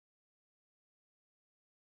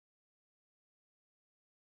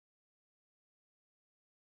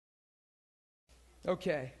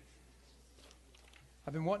Okay.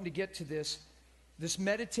 I've been wanting to get to this. This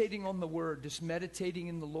meditating on the Word, this meditating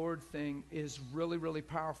in the Lord thing is really, really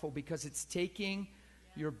powerful because it's taking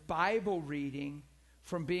your Bible reading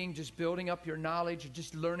from being just building up your knowledge or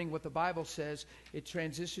just learning what the Bible says. It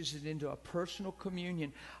transitions it into a personal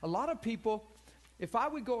communion. A lot of people, if I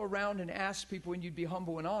would go around and ask people, and you'd be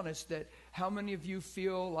humble and honest, that how many of you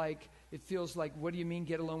feel like, it feels like, what do you mean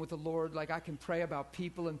get alone with the Lord? Like I can pray about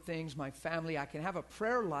people and things, my family, I can have a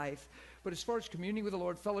prayer life. But as far as communing with the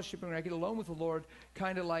Lord, fellowshipping, when I get alone with the Lord,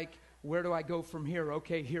 kind of like, where do I go from here?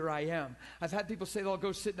 Okay, here I am. I've had people say they'll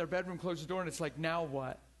go sit in their bedroom, close the door, and it's like, now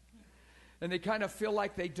what? And they kind of feel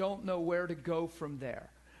like they don't know where to go from there.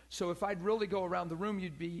 So if I'd really go around the room,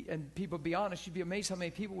 and people be honest, you'd be amazed how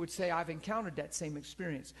many people would say, I've encountered that same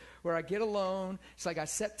experience. Where I get alone, it's like I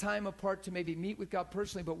set time apart to maybe meet with God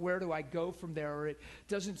personally, but where do I go from there? Or it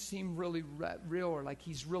doesn't seem really real, or like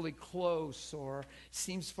he's really close, or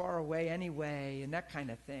seems far away anyway, and that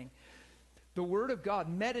kind of thing. The Word of God,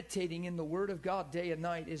 meditating in the Word of God day and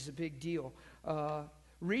night is a big deal.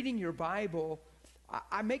 Reading your Bible,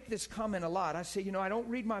 I make this comment a lot. I say, I don't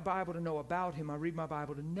read my Bible to know about Him. I read my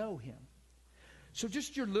Bible to know Him. So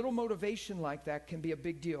just your little motivation like that can be a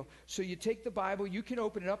big deal. So you take the Bible, you can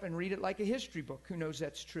open it up and read it like a history book. Who knows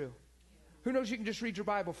that's true? Who knows you can just read your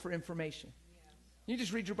Bible for information? You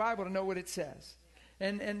just read your Bible to know what it says.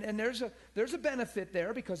 And there's a benefit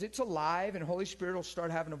there because it's alive, and Holy Spirit will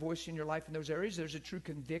start having a voice in your life in those areas. There's a true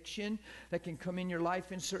conviction that can come in your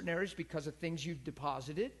life in certain areas because of things you've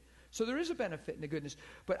deposited. So there is a benefit in the goodness.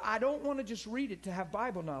 But I don't want to just read it to have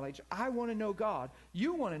Bible knowledge. I want to know God.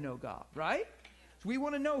 You want to know God, right? So we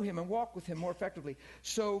want to know Him and walk with Him more effectively.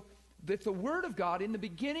 So that the Word of God, in the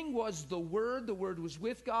beginning was the Word was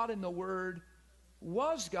with God, and the Word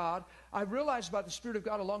was God. I realized about the Spirit of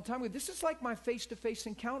God a long time ago, this is like my face-to-face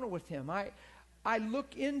encounter with Him. I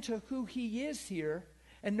look into who He is here,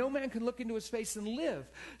 and no man can look into His face and live.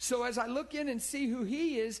 So as I look in and see who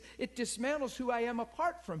He is, it dismantles who I am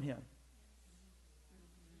apart from Him.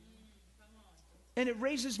 And it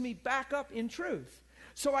raises me back up in truth.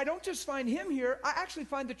 So I don't just find Him here, I actually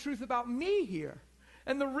find the truth about me here.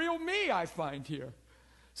 And the real me I find here.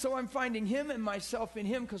 So I'm finding Him and myself in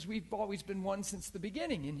Him because we've always been one since the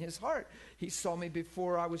beginning in His heart. He saw me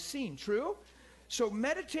before I was seen. True? So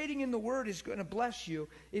meditating in the Word is going to bless you.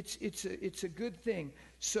 It's a good thing.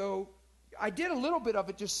 So I did a little bit of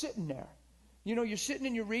it just sitting there. You're sitting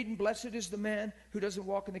and you're reading, blessed is the man who doesn't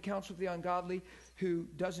walk in the counsel of the ungodly, who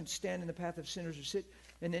doesn't stand in the path of sinners or sit.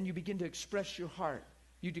 And then you begin to express your heart.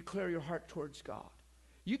 You declare your heart towards God.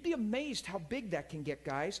 You'd be amazed how big that can get,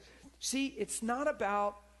 guys. See, it's not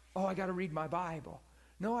about, I got to read my Bible.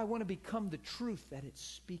 No, I want to become the truth that it's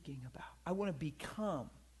speaking about. I want to become.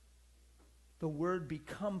 The Word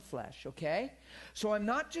become flesh, okay? So I'm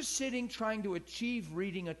not just sitting trying to achieve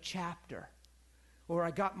reading a chapter. Or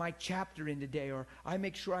I got my chapter in today. Or I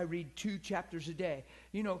make sure I read 2 chapters a day.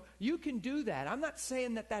 You can do that. I'm not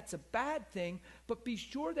saying that that's a bad thing. But be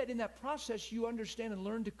sure that in that process you understand and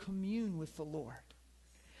learn to commune with the Lord.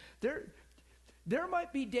 There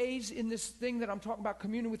might be days in this thing that I'm talking about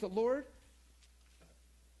communing with the Lord.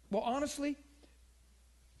 Well, honestly,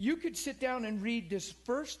 you could sit down and read this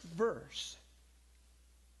first verse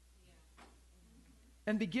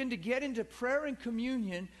and begin to get into prayer and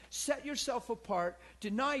communion, set yourself apart,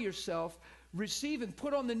 deny yourself, receive and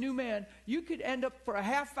put on the new man. You could end up for a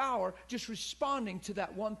half hour just responding to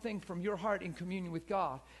that one thing from your heart in communion with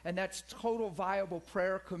God. And that's total viable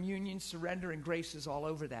prayer, communion, surrender, and grace is all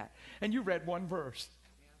over that. And you read one verse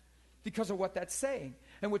because of what that's saying.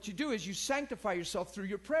 And what you do is you sanctify yourself through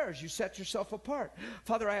your prayers. You set yourself apart.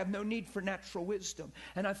 Father, I have no need for natural wisdom.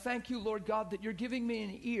 And I thank you, Lord God, that you're giving me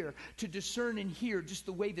an ear to discern and hear just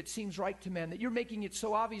the way that seems right to man. That you're making it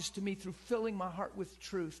so obvious to me through filling my heart with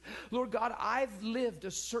truth. Lord God, I've lived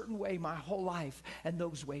a certain way my whole life, and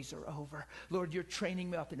those ways are over. Lord, you're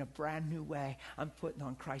training me up in a brand new way. I'm putting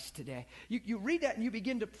on Christ today. You read that and you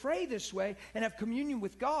begin to pray this way and have communion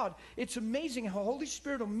with God. It's amazing how Holy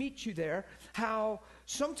Spirit will meet you there. How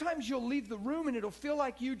sometimes you'll leave the room and it'll feel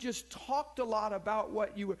like you just talked a lot about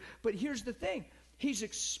what you were. But here's the thing. He's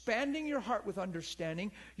expanding your heart with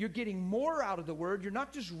understanding. You're getting more out of the Word. You're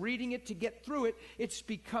not just reading it to get through it. It's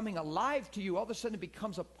becoming alive to you. All of a sudden it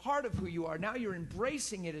becomes a part of who you are. Now you're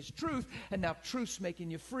embracing it as truth, and now truth's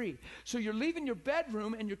making you free. So you're leaving your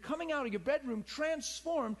bedroom and you're coming out of your bedroom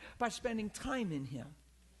transformed by spending time in Him.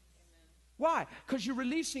 Why? Because you're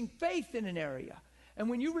releasing faith in an area. And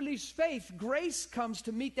when you release faith, grace comes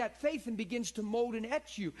to meet that faith and begins to mold and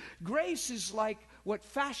etch you. Grace is like what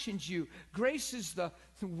fashions you. Grace is the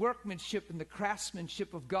workmanship and the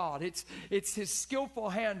craftsmanship of God. It's his skillful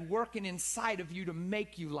hand working inside of you to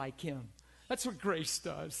make you like him. That's what grace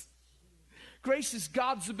does. Grace is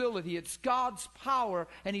God's ability. It's God's power,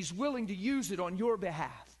 and he's willing to use it on your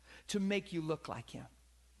behalf to make you look like him.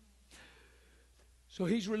 So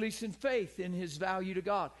he's releasing faith in his value to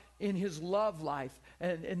God, in his love life,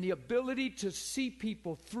 and the ability to see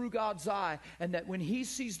people through God's eye, and that when he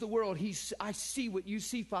sees the world, I see what you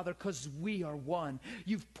see, Father, because we are one.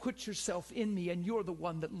 You've put yourself in me, and you're the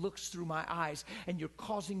one that looks through my eyes, and you're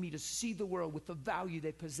causing me to see the world with the value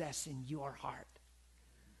they possess in your heart.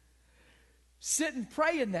 Sit and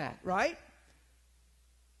pray in that, right?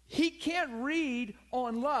 He can't read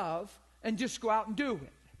on love and just go out and do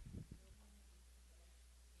it.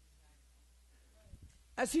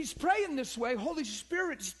 As he's praying this way, Holy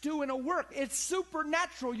Spirit's doing a work. It's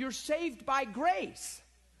supernatural. You're saved by grace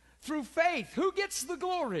through faith. Who gets the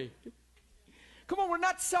glory? Come on, we're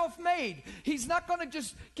not self-made. He's not going to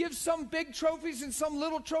just give some big trophies and some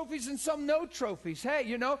little trophies and some no trophies.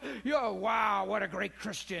 Hey, wow, what a great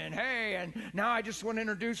Christian. Hey, and now I just want to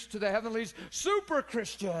introduce to the heavenlies, super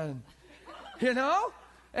Christian.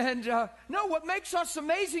 And no, what makes us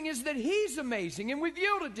amazing is that he's amazing, and we've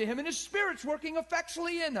yielded to him, and his Spirit's working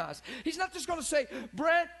effectually in us. He's not just going to say,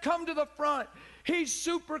 Brent, come to the front. He's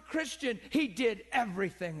super Christian. He did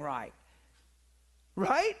everything right.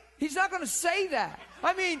 Right? He's not going to say that.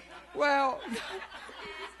 I mean, well,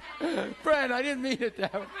 Brent, I didn't mean it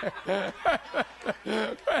that way.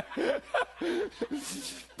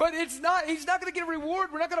 But he's not going to get a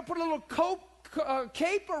reward. We're not going to put a little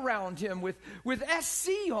cape around him with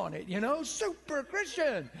SC on it, super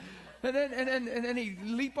Christian. And then he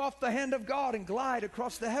leap off the hand of God and glide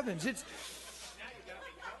across the heavens.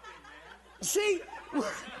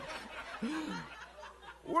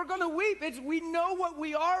 We're going to weep. We know what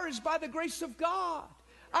we are is by the grace of God.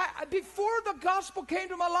 Before the gospel came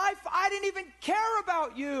to my life, I didn't even care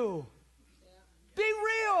about you. Be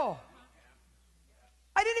real.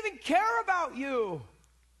 I didn't even care about you.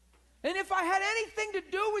 And if I had anything to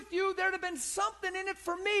do with you, there'd have been something in it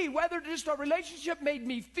for me, whether just a relationship made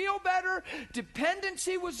me feel better,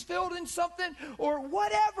 dependency was filled in something, or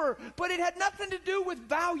whatever. But it had nothing to do with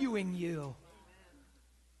valuing you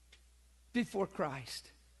before Christ.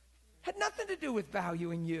 Had nothing to do with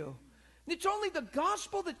valuing you. It's only the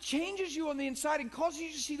gospel that changes you on the inside and causes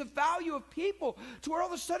you to see the value of people, to where all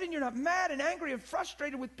of a sudden you're not mad and angry and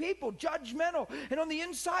frustrated with people, judgmental. And on the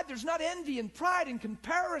inside there's not envy and pride and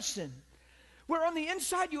comparison. Where on the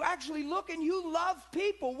inside you actually look and you love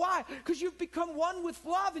people. Why? Because you've become one with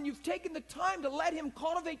love, and you've taken the time to let him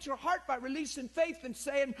cultivate your heart by releasing faith and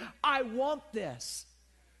saying, I want this.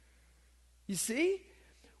 You see?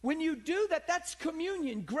 When you do that, that's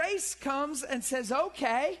communion. Grace comes and says,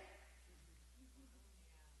 okay.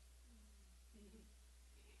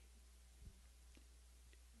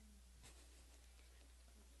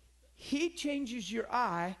 He changes your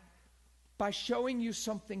eye by showing you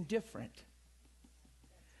something different.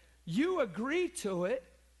 You agree to it,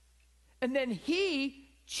 and then he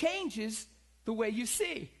changes the way you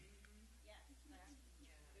see.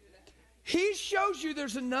 He shows you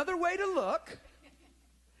there's another way to look.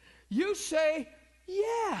 You say,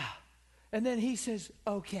 yeah. And then he says,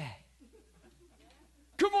 okay.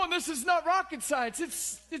 Come on, this is not rocket science.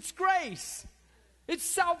 It's grace. It's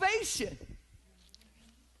salvation.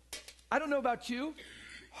 I don't know about you.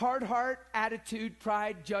 Hard heart, attitude,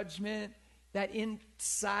 pride, judgment, that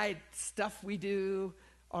inside stuff we do,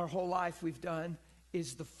 our whole life we've done,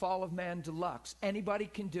 is the fall of man deluxe. Anybody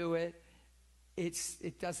can do it.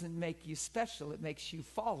 It doesn't make you special. It makes you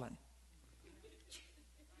fallen.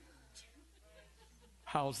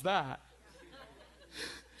 How's that?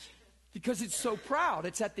 Because it's so proud.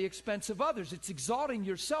 It's at the expense of others. It's exalting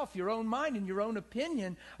yourself, your own mind, and your own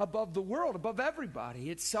opinion above the world, above everybody.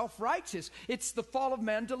 It's self-righteous. It's the fall of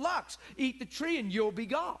man deluxe. Eat the tree and you'll be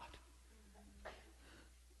God.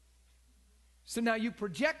 So now you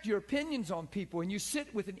project your opinions on people and you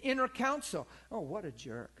sit with an inner counsel. Oh, what a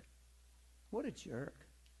jerk. What a jerk.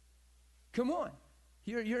 Come on.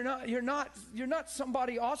 You're not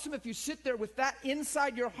somebody awesome if you sit there with that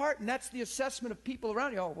inside your heart, and that's the assessment of people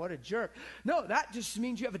around you. Oh, what a jerk. No, that just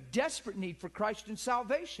means you have a desperate need for Christ and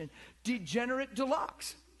salvation. Degenerate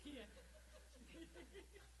deluxe.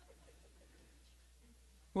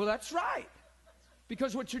 Well, that's right.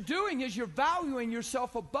 Because what you're doing is you're valuing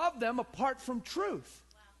yourself above them apart from truth.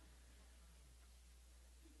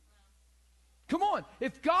 Come on.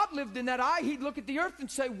 If God lived in that eye, he'd look at the earth and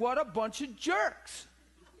say, what a bunch of jerks.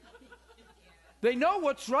 They know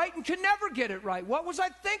what's right and can never get it right. What was I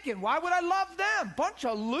thinking? Why would I love them? Bunch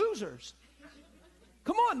of losers.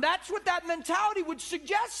 Come on, that's what that mentality would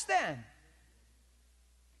suggest then.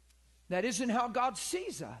 That isn't how God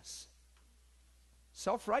sees us.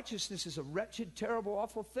 Self-righteousness is a wretched, terrible,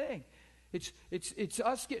 awful thing. It's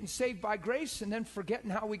us getting saved by grace and then forgetting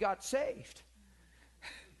how we got saved.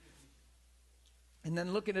 And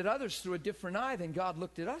then looking at others through a different eye than God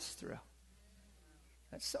looked at us through.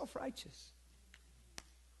 That's self-righteous.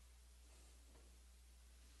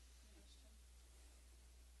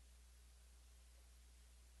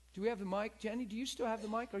 Do we have the mic? Jenny, do you still have the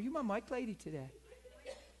mic? Are you my mic lady today?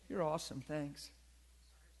 You're awesome, thanks.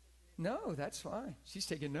 No, that's fine. She's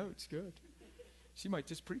taking notes, good. She might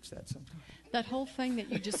just preach that sometime. That whole thing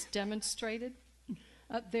that you just demonstrated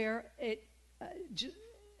up there,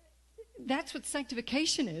 that's what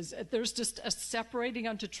sanctification is. There's just a separating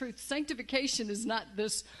unto truth. Sanctification is not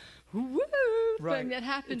this woo thing that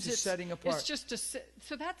happens. It's setting apart. It's just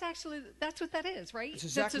so that's what that is, right? It's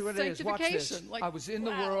exactly what it is. Watch this. Like, I was in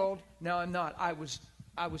the world. Now I'm not. I was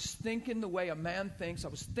thinking the way a man thinks. I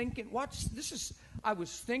was thinking. Watch. I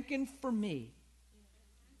was thinking for me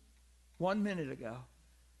 1 minute ago.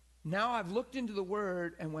 Now I've looked into the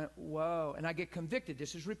Word and went, whoa, and I get convicted.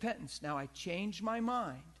 This is repentance. Now I change my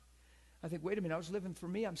mind. I think, wait a minute, I was living for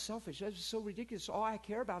me. I'm selfish. That's so ridiculous. All I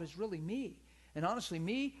care about is really me. And honestly,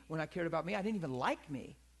 when I cared about me, I didn't even like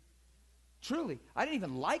me. Truly, I didn't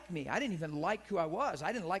even like me. I didn't even like who I was.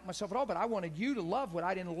 I didn't like myself at all, but I wanted you to love what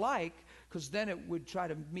I didn't like, because then it would try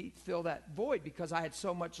to fill that void, because I had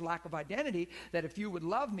so much lack of identity that if you would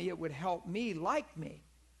love me, it would help me like me.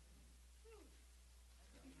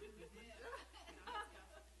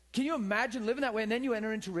 Can you imagine living that way? And then you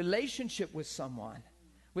enter into relationship with someone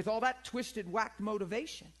with all that twisted, whacked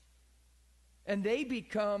motivation. And they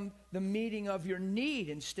become the meeting of your need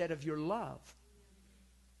instead of your love.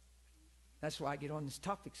 That's why I get on this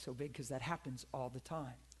topic so big, because that happens all the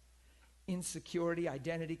time. Insecurity,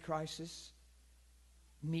 identity crisis,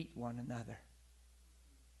 meet one another.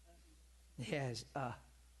 Yes,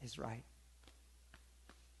 is right.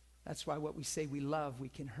 That's why what we say we love, we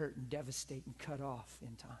can hurt and devastate and cut off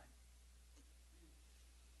in time.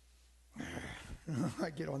 I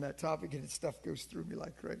get on that topic and stuff goes through me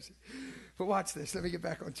like crazy. But watch this. Let me get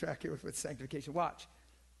back on track here with sanctification. Watch.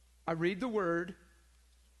 I read the Word,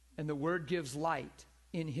 and the Word gives light.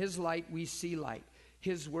 In His light, we see light.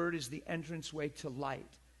 His Word is the entranceway to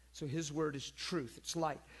light. So His Word is truth. It's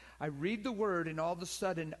light. I read the Word, and all of a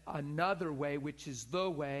sudden, another way, which is the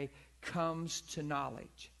way, comes to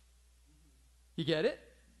knowledge. You get it?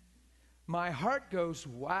 My heart goes,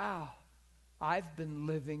 wow, I've been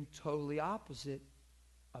living totally opposite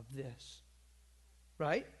of this.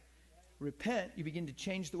 Right? Repent, you begin to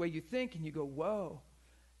change the way you think, and you go, whoa,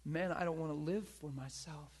 man, I don't want to live for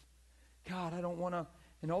myself. God, I don't want to.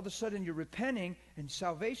 And all of a sudden you're repenting and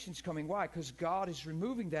salvation's coming. Why? Because God is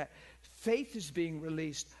removing that. Faith is being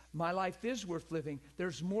released. My life is worth living.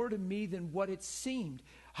 There's more to me than what it seemed.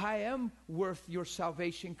 I am worth your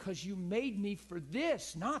salvation because you made me for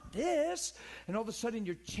this, not this. And all of a sudden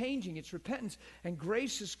you're changing. It's repentance. And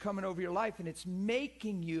grace is coming over your life, and it's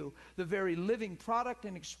making you the very living product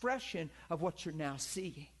and expression of what you're now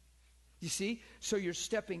seeing. You see? So you're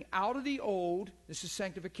stepping out of the old. This is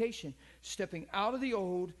sanctification. Stepping out of the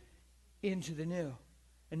old into the new.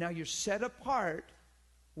 And now you're set apart,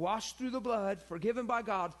 washed through the blood, forgiven by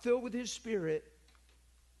God, filled with His Spirit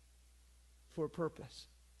for a purpose.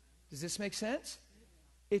 Does this make sense?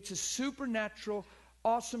 It's a supernatural,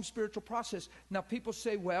 awesome spiritual process. Now people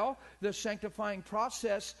say, well, the sanctifying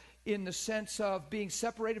process in the sense of being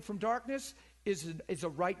separated from darkness is a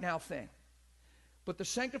right now thing. But the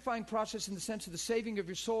sanctifying process in the sense of the saving of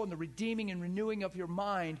your soul and the redeeming and renewing of your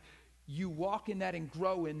mind, you walk in that and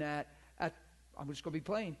grow in that at, I'm just going to be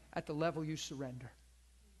plain, at the level you surrender.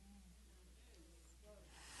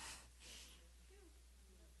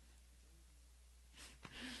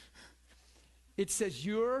 It says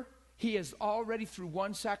He has already through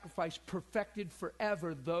one sacrifice perfected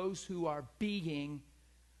forever those who are being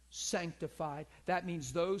sanctified. That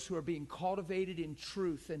means those who are being cultivated in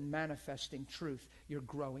truth and manifesting truth. You're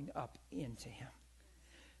growing up into Him.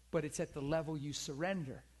 But it's at the level you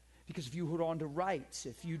surrender. Because if you hold on to rights,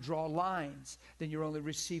 if you draw lines, then you're only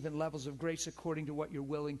receiving levels of grace according to what you're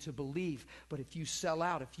willing to believe. But if you sell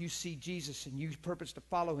out, if you see Jesus and you purpose to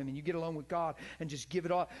follow Him and you get along with God and just give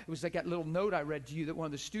it all. It was like that little note I read to you that one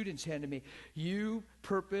of the students handed me. You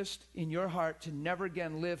purposed in your heart to never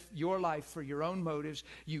again live your life for your own motives.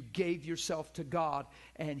 You gave yourself to God,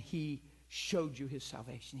 and He showed you His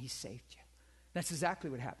salvation. He saved you. That's exactly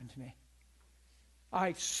what happened to me.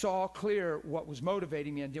 I saw clear what was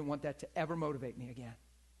motivating me and didn't want that to ever motivate me again.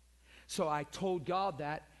 So I told God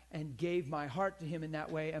that and gave my heart to him in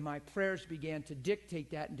that way, and my prayers began to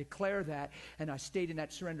dictate that and declare that, and I stayed in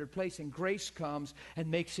that surrendered place, and grace comes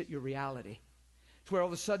and makes it your reality. It's where all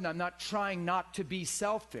of a sudden I'm not trying not to be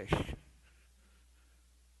selfish.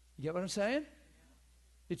 You get what I'm saying?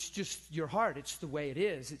 It's just your heart. It's the way it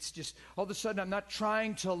is. It's just all of a sudden I'm not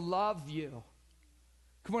trying to love you.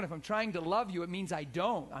 Come on, if I'm trying to love you, it means I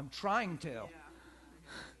don't. I'm trying to.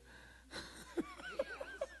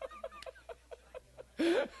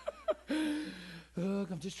 Yeah.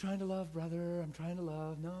 Look, I'm just trying to love, brother. I'm trying to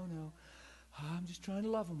love. No. I'm just trying to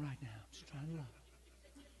love him right now. I'm just trying to love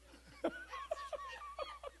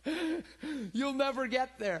him. You'll never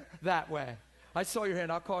get there that way. I saw your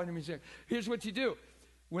hand. I'll call him and say, here's what you do.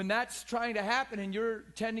 When that's trying to happen and you're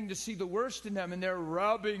tending to see the worst in them and they're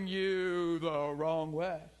rubbing you the wrong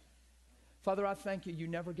way. Father, I thank you. You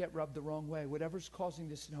never get rubbed the wrong way. Whatever's causing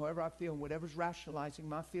this and however I feel and whatever's rationalizing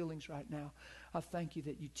my feelings right now, I thank you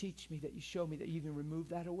that you teach me, that you show me, that you even remove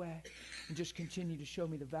that away and just continue to show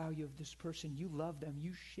me the value of this person. You love them.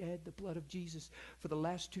 You shed the blood of Jesus. For the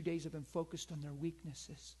last 2 days I've been focused on their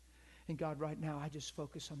weaknesses. And God, right now I just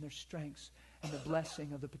focus on their strengths and the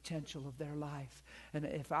blessing of the potential of their life. And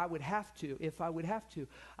if I would have to,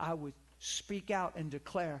 I would speak out and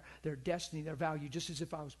declare their destiny, their value, just as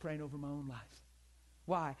if I was praying over my own life.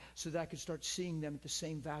 Why? So that I could start seeing them at the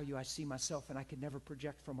same value I see myself, and I could never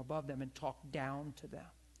project from above them and talk down to them.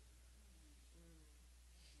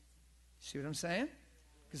 See what I'm saying?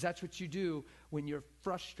 Because that's what you do when you're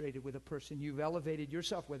frustrated with a person. You've elevated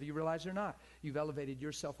yourself, whether you realize it or not. You've elevated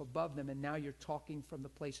yourself above them, and now you're talking from the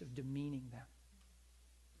place of demeaning them.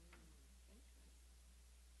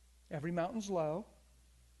 Every mountain's low.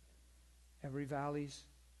 Every valley's.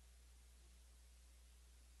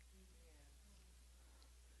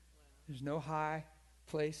 There's no high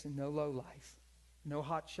place and no low life. No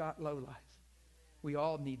hot shot low life. We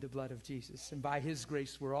all need the blood of Jesus. And by his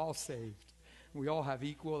grace, we're all saved. We all have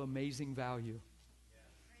equal, amazing value.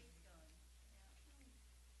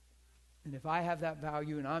 And if I have that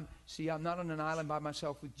value and I'm not on an island by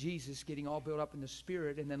myself with Jesus getting all built up in the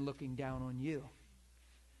Spirit and then looking down on you.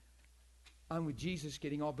 I'm with Jesus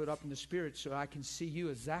getting all built up in the Spirit so I can see you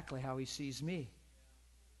exactly how he sees me.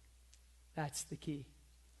 That's the key.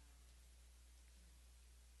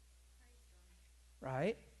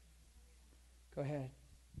 Right? Go ahead.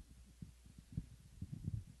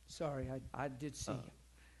 Sorry, I did see.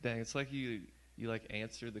 Dang, it's like you like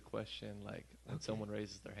answer the question, like when someone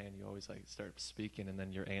raises their hand, you always like start speaking, and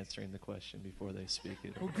then you're answering the question before they speak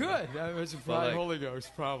it. Well, good. That was the Holy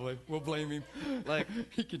Ghost, probably. We'll blame him. Like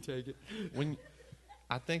he can take it.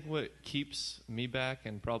 I think what keeps me back,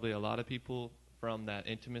 and probably a lot of people, from that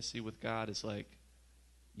intimacy with God is like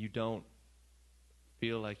you don't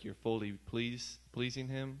feel like you're fully pleasing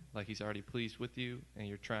him, like he's already pleased with you, and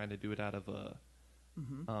you're trying to do it out of a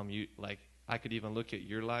you like. I could even look at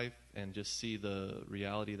your life and just see the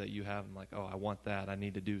reality that you have. I'm like, oh, I want that. I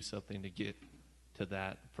need to do something to get to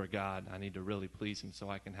that for God. I need to really please him so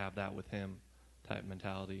I can have that with him type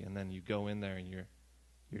mentality. And then you go in there and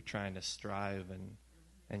you're trying to strive. And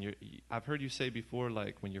I've heard you say before,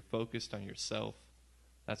 like when you're focused on yourself,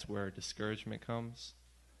 that's where discouragement comes.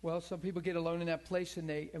 Well, some people get alone in that place,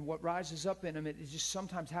 and what rises up in them, it just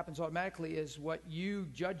sometimes happens automatically, is what you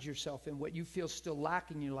judge yourself in, what you feel still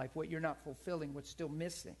lacking in your life, what you're not fulfilling, what's still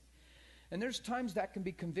missing. And there's times that can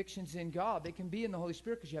be convictions in God. They can be in the Holy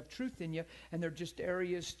Spirit because you have truth in you, and they're just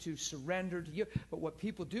areas to surrender to you. But what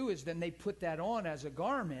people do is then they put that on as a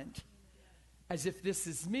garment, as if this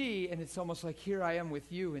is me, and it's almost like, here I am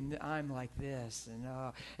with you, and I'm like this.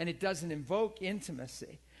 And it doesn't invoke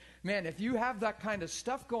intimacy. Man, if you have that kind of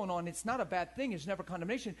stuff going on, it's not a bad thing. It's never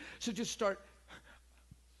condemnation. So just start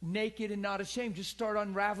naked and not ashamed. Just start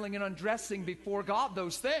unraveling and undressing before God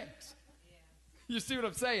those things. You see what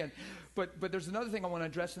I'm saying? But there's another thing I want to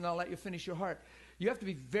address, and I'll let you finish your heart. You have to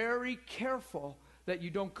be very careful that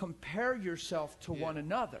you don't compare yourself to one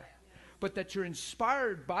another, but that you're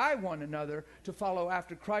inspired by one another to follow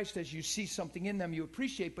after Christ as you see something in them you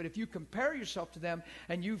appreciate. But if you compare yourself to them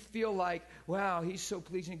and you feel like, wow, he's so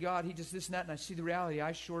pleasing to God, he does this and that, and I see the reality,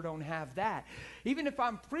 I sure don't have that. Even if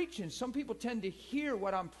I'm preaching, some people tend to hear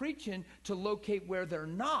what I'm preaching to locate where they're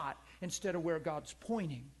not instead of where God's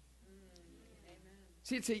pointing.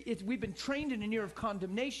 See, we've been trained in an era of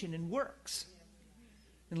condemnation and works.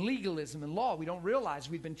 And legalism and law. We don't realize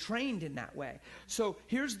we've been trained in that way. So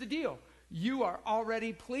here's the deal. you are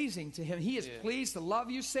already pleasing to him. He is pleased to love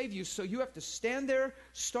you, save you. So you have to stand there,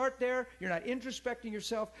 start there. You're not introspecting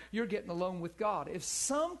yourself. You're getting alone with God. If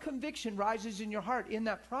some conviction rises in your heart in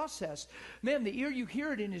that process, man, the ear you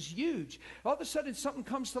hear it in is huge. All of a sudden something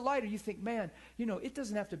comes to light, or you think, man, you know, it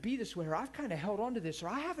doesn't have to be this way, or I've kind of held on to this, or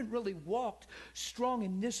I haven't really walked strong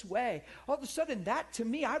in this way. All of a sudden that, to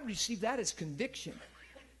me, I receive that as conviction.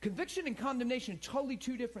 Conviction and condemnation, totally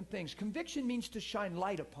two different things. Conviction means to shine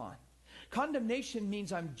light upon. Condemnation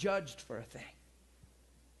means I'm judged for a thing.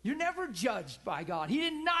 You're never judged by God. He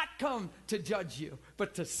did not come to judge you,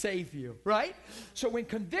 but to save you, right? So when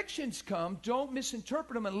convictions come, don't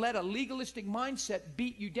misinterpret them and let a legalistic mindset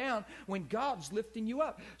beat you down when God's lifting you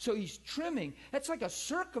up. So he's trimming. That's like a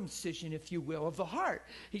circumcision, if you will, of the heart.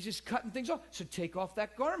 He's just cutting things off. So take off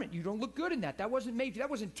that garment. You don't look good in that. That wasn't made for you. That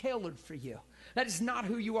wasn't tailored for you. That is not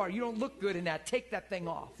who you are. You don't look good in that. Take that thing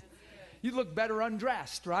off. You look better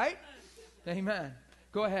undressed, right? Amen.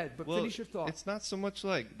 Go ahead, but finish your thought. It's not so much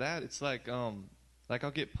like that. It's like I'll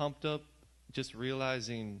get pumped up just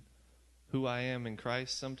realizing who I am in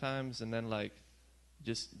Christ sometimes, and then like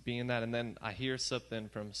just being that, and then I hear something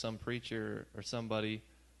from some preacher or somebody,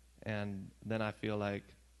 and then I feel like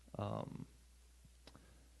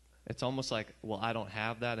it's almost like, well, I don't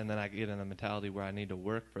have that, and then I get in a mentality where I need to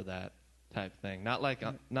work for that type thing. Not like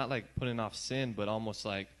putting off sin, but almost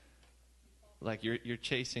like you're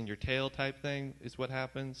chasing your tail type thing is what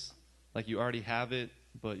happens. Like you already have it,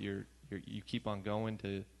 but you keep on going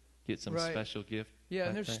to get some special gift. Yeah,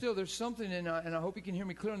 and there's something, and I hope you can hear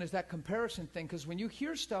me clearly, and there's that comparison thing, because when you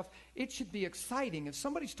hear stuff, it should be exciting. If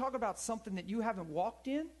somebody's talking about something that you haven't walked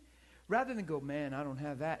in, rather than go, man, I don't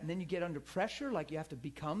have that, and then you get under pressure, like you have to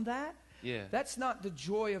become that, that's not the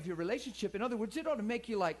joy of your relationship. In other words, it ought to make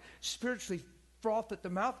you like spiritually froth at the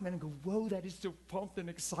mouth, man, and go, whoa, that is so pumped and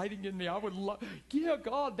exciting in me. I would love,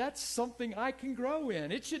 God, that's something I can grow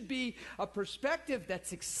in. It should be a perspective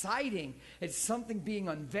that's exciting. It's something being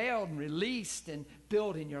unveiled and released and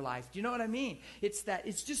built in your life. Do you know what I mean? It's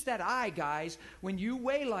just that eye, guys. When you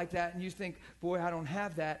weigh like that and you think, boy, I don't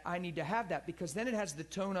have that, I need to have that, because then it has the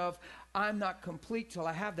tone of, I'm not complete till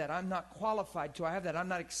I have that. I'm not qualified till I have that. I'm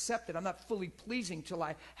not accepted. I'm not fully pleasing till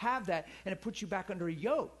I have that. And it puts you back under a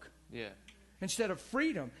yoke. Yeah. Instead of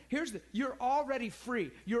freedom. You're already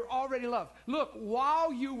free. You're already loved. Look,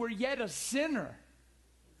 while you were yet a sinner,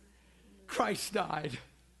 Christ died.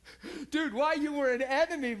 Dude, while you were an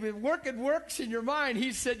enemy with works in your mind,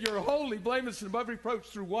 he said you're holy, blameless, and above reproach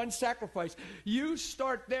through one sacrifice. You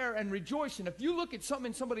start there and rejoice. And if you look at something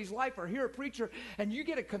in somebody's life or hear a preacher and you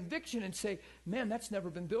get a conviction and say, man, that's never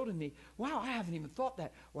been built in me. Wow, I haven't even thought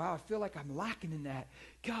that. Wow, I feel like I'm lacking in that.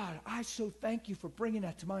 God, I so thank you for bringing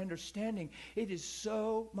that to my understanding. It is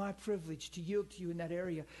so my privilege to yield to you in that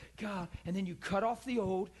area. God, and then you cut off the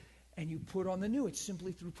old and you put on the new. It's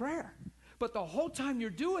simply through prayer. But the whole time you're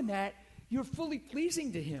doing that, you're fully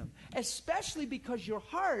pleasing to him, especially because your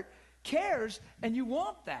heart cares and you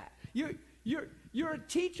want that. You're a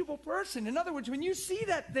teachable person. In other words, when you see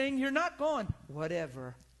that thing, you're not going,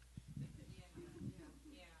 whatever.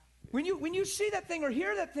 When you see that thing or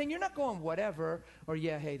hear that thing, you're not going, whatever, or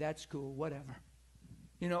yeah, hey, that's cool, whatever.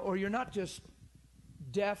 You know, or you're not just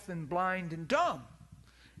deaf and blind and dumb.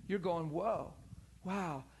 You're going, whoa.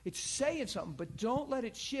 Wow, it's saying something, but don't let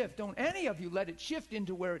it shift. Don't any of you let it shift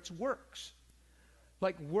into where it's works.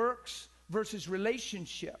 Like works versus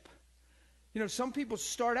relationship. You know, some people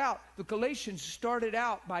start out, the Galatians started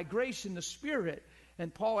out by grace in the Spirit.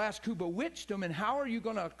 And Paul asked who bewitched them, and how are you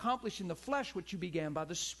going to accomplish in the flesh what you began by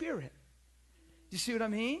the Spirit? Do you see what I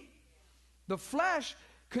mean? The flesh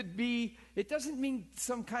could be, it doesn't mean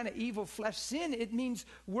some kind of evil flesh sin. It means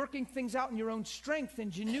working things out in your own strength,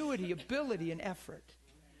 ingenuity, ability, and effort.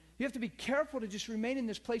 You have to be careful to just remain in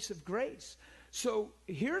this place of grace. So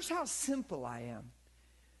here's how simple I am.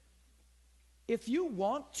 If you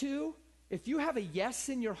want to, if you have a yes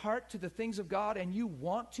in your heart to the things of God and you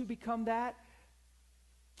want to become that,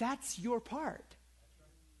 that's your part.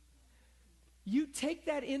 You take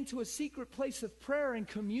that into a secret place of prayer and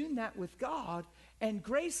commune that with God, and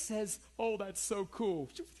grace says, oh, that's so cool.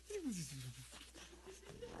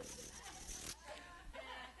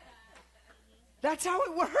 That's how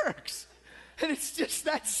it works. And it's just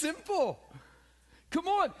that simple. Come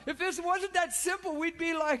on. If this wasn't that simple, we'd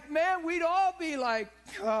be like, man, we'd all be like,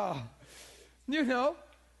 oh, you know.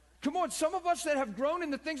 Come on, some of us that have grown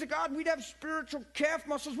in the things of God, we'd have spiritual calf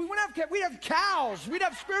muscles. We wouldn't have calf, we'd have cows. We'd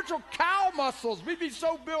have spiritual cow muscles. We'd be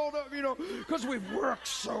so built up, you know, because we've worked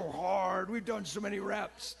so hard. We've done so many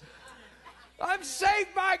reps. I'm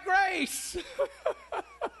saved by grace.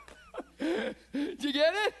 Do you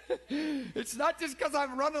get it? It's not just because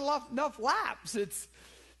I'm running enough laps. It's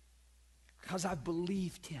because I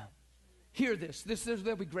believed him. Hear this.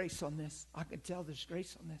 There'll be grace on this. I can tell there's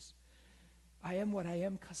grace on this. I am what I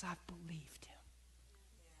am because I've believed him.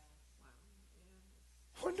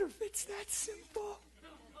 Wonder if it's that simple.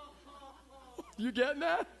 You getting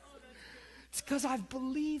that? It's because I've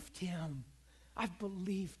believed him. I've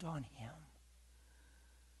believed on him.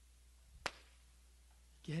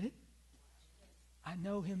 Get it? I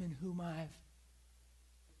know him in whom I've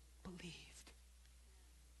believed.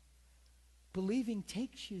 Believing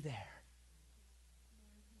takes you there.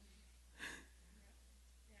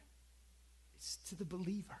 It's to the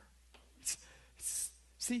believer.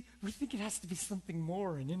 See, we think it has to be something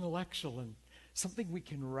more and intellectual and something we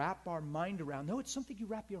can wrap our mind around. No, it's something you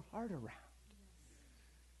wrap your heart around.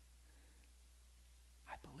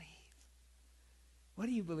 I believe. What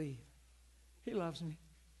do you believe? He loves me.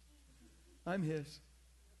 I'm his.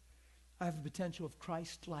 I have the potential of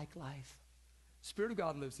Christ-like life. The Spirit of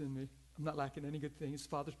God lives in me. I'm not lacking any good thing. His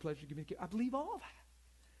Father's pleasure to give me. I believe all of that.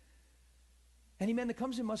 Any man that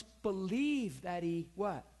comes in must believe that he,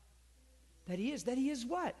 what? That he is. That he is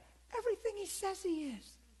what? Everything he says he is.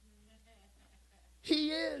 He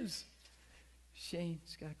is.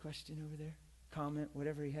 Shane's got a question over there. Comment,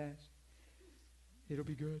 whatever he has. It'll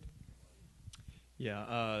be good.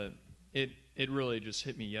 Yeah, it really just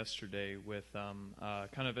hit me yesterday with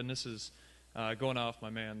kind of, and this is going off my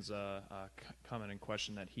man's comment and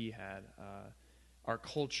question that he had. Our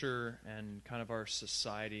culture and kind of our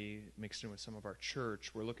society mixed in with some of our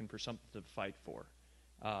church, we're looking for something to fight for.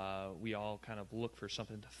 We all kind of look for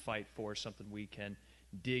something to fight for, something we can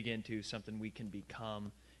dig into, something we can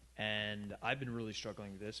become. And I've been really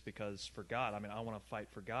struggling with this because for God, I mean, I want to fight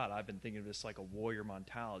for God. I've been thinking of this like a warrior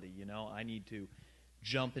mentality, you know. I need to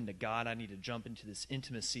jump into God. I need to jump into this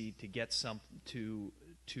intimacy to get something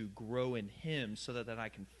to grow in him so that then I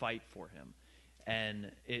can fight for him.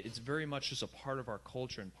 And it's very much just a part of our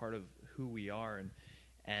culture and part of who we are.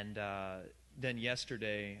 And then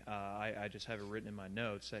yesterday, I just have it written in my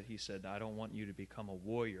notes that he said, I don't want you to become a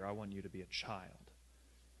warrior. I want you to be a child.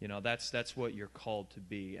 You know, that's what you're called to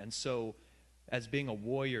be. And so as being a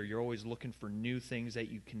warrior, you're always looking for new things that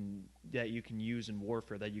you can use in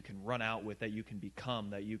warfare, that you can run out with, that you can become,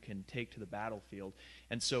 that you can take to the battlefield.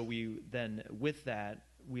 And so we then, with that,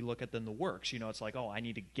 we look at then the works. You know, it's like, oh, I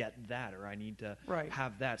need to get that, or I need to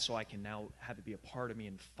have that so I can now have it be a part of me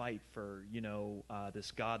and fight for, you know,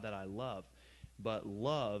 this God that I love. But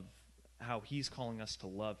love, how he's calling us to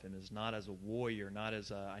love him, is not as a warrior, not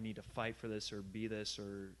as a, I need to fight for this or be this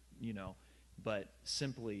or, you know, but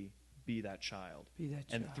simply be that child. Be that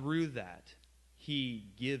child. And through that, he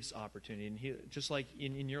gives opportunity. And he, just like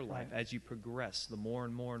in your life, as you progress, the more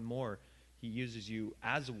and more and more, he uses you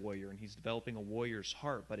as a warrior, and he's developing a warrior's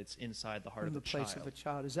heart, but it's inside the heart of the child. In the place of a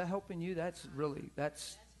child. Is that helping you? That's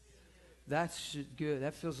good.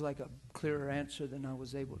 That feels like a clearer answer than I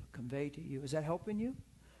was able to convey to you. Is that helping you?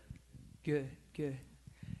 Good.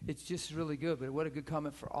 It's just really good, but what a good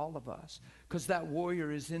comment for all of us. Because that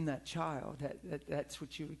warrior is in that child. That's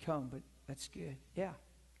what you become, but that's good. Yeah.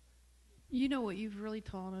 You know what you've really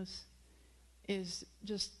taught us is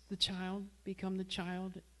just the child, become the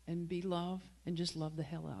child, and be love, and just love the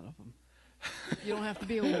hell out of them. You don't have to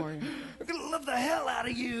be a warrior. I'm going to love the hell out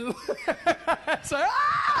of you. Say,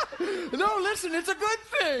 no, listen, it's a good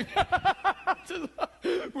thing.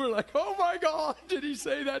 We're like, oh my God, did he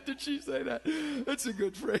say that? Did she say that? That's a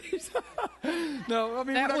good phrase. No, I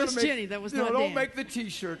mean, that was Jenny. That was not Dan. Don't make the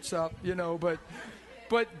T-shirts up, you know, but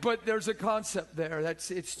there's a concept there.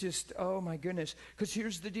 It's just, oh my goodness. Because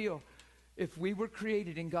here's the deal. If we were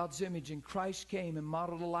created in God's image and Christ came and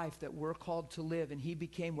modeled a life that we're called to live, and he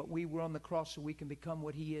became what we were on the cross so we can become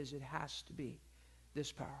what he is, it has to be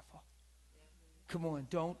this powerful. Come on,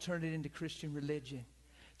 don't turn it into Christian religion,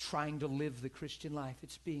 trying to live the Christian life.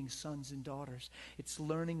 It's being sons and daughters. It's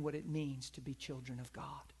learning what it means to be children of God.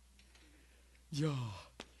 Yeah.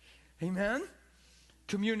 Amen?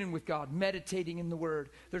 Communion with God, meditating in the Word.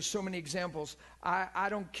 There's so many examples. I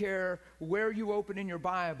don't care where you open in your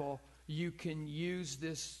Bible, you can use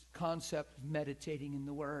this concept of meditating in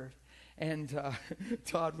the Word. And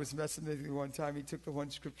Todd was messing with me one time. He took the one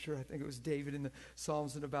scripture, I think it was David in the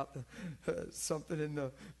Psalms, and about the something in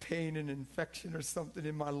the pain and infection or something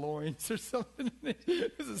in my loins or something.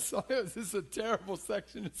 This is a terrible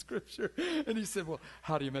section of scripture. And he said, well,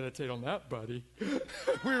 how do you meditate on that, buddy?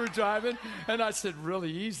 We were driving, and I said,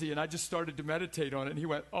 really easy. And I just started to meditate on it. And he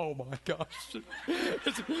went, oh, my gosh.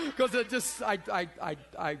 Because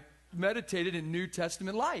I meditated in New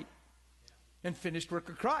Testament light. and finished work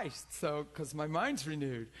of Christ. So, because my mind's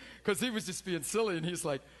renewed. Because he was just being silly, and he's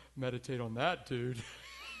like, meditate on that, dude.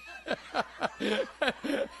 and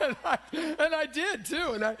I did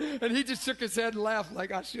too, and he just shook his head and laughed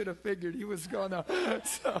like I should have figured he was gonna.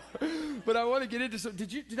 So, but I want to get into some.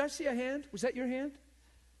 Did I see a hand? Was that your hand?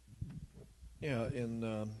 Yeah,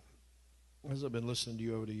 and as I've been listening to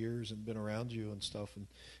you over the years and been around you and stuff,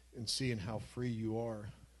 and seeing how free you are,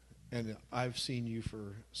 and I've seen you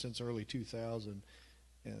since early 2000,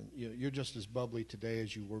 and you're just as bubbly today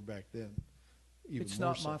as you were back then. It's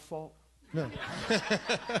not my fault. No.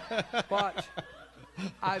 But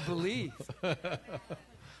I believe. Go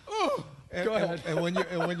ahead. And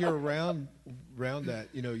when you're around that,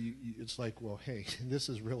 it's like, well, hey, this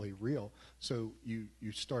is really real. So you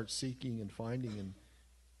start seeking and finding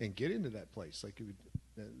and get into that place, like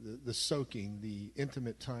the soaking, the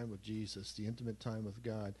intimate time with Jesus, the intimate time with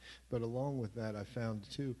God. But along with that, I found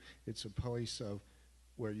too, it's a place of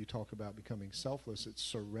where you talk about becoming selfless. It's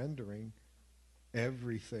surrendering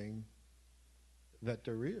everything that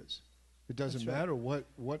there is. It doesn't matter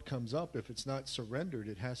what comes up. If it's not surrendered,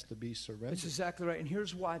 it has to be surrendered. That's exactly right. And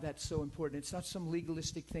here's why that's so important. It's not some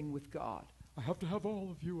legalistic thing with God. I have to have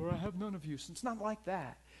all of you or I have none of you. So it's not like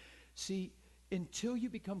that. See, until you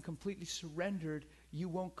become completely surrendered, you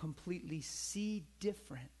won't completely see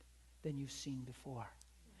different than you've seen before.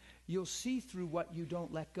 You'll see through what you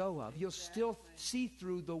don't let go of. You'll still see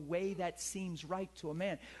through the way that seems right to a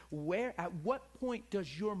man. At what point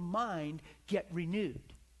does your mind get renewed?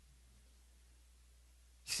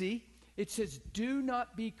 See, it says, do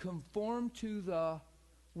not be conformed to the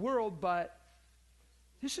world, but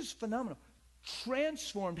this is phenomenal.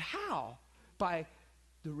 Transformed. How? By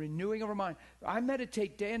the renewing of our mind. I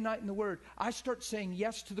meditate day and night in the Word. I start saying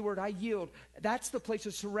yes to the Word. I yield. That's the place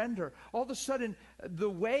of surrender. All of a sudden, the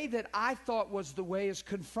way that I thought was the way is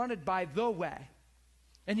confronted by the way.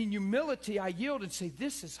 And in humility, I yield and say,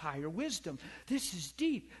 this is higher wisdom. This is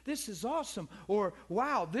deep. This is awesome. Or,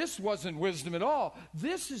 wow, this wasn't wisdom at all.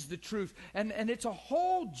 This is the truth. And it's a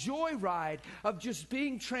whole joyride of just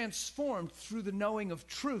being transformed through the knowing of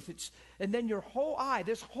truth. And then your whole eye,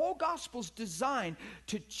 this whole gospel's designed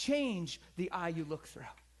to change the eye you look through.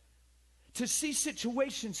 To see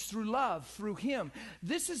situations through love, through Him.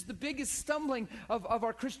 This is the biggest stumbling of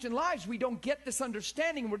our Christian lives. We don't get this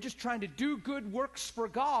understanding. We're just trying to do good works for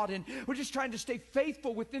God. And we're just trying to stay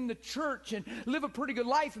faithful within the church and live a pretty good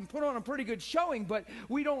life and put on a pretty good showing. But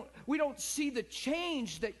we don't see the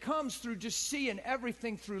change that comes through just seeing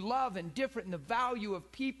everything through love and different and the value of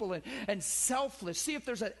people and selfless. See, if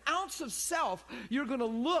there's an ounce of self, you're going to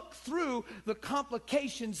look through the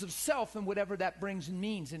complications of self and whatever that brings and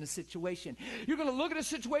means in a situation. You're going to look at a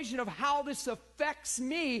situation of how this affects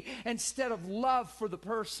me instead of love for the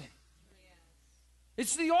person.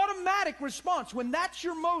 It's the automatic response. When that's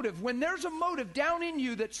your motive, when there's a motive down in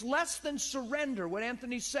you that's less than surrender, what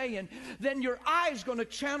Anthony's saying, then your eye's going to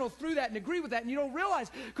channel through that and agree with that. And you don't realize,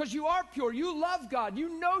 because you are pure, you love God,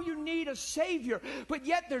 you know you need a Savior, but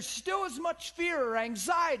yet there's still as much fear or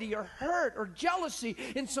anxiety or hurt or jealousy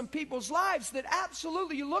in some people's lives that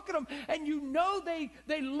absolutely you look at them and you know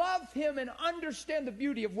they love Him and understand the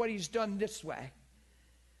beauty of what He's done this way.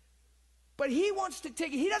 But He wants to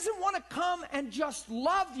take it. He doesn't want to come and just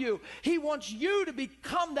love you. He wants you to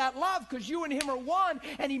become that love because you and Him are one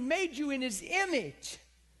and He made you in His image.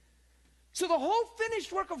 So the whole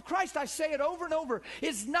finished work of Christ, I say it over and over,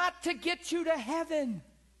 is not to get you to heaven.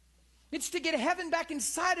 It's to get heaven back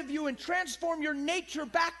inside of you and transform your nature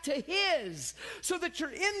back to His so that you're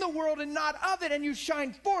in the world and not of it and you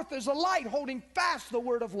shine forth as a light holding fast the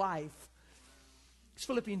word of life. It's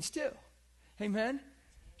Philippians 2. Amen.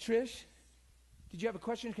 Trish? Did you have a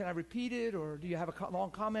question? Can I repeat it, or do you have a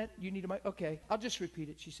long comment? You need a mic? Okay, I'll just repeat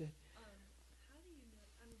it, she said. How do you know,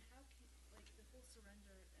 how can, the full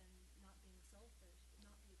surrender and not being selfish,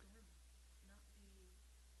 not be a doormat, not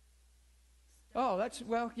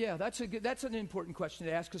be... that's an important question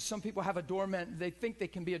to ask, because some people have a doormat, and they think they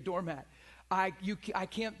can be a doormat. I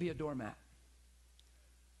can't be a doormat.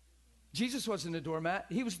 Jesus wasn't a doormat.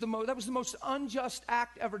 That was the most unjust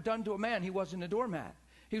act ever done to a man. He wasn't a doormat.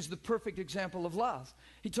 He was the perfect example of love.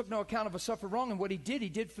 He took no account of a suffer wrong, and what he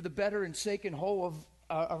did for the better and sake and whole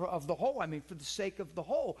of the whole. I mean, for the sake of the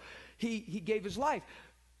whole, he gave his life.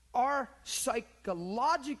 Our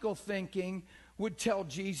psychological thinking would tell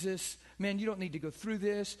Jesus, man, you don't need to go through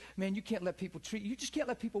this. Man, you can't let people treat you. You just can't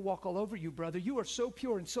let people walk all over you, brother. You are so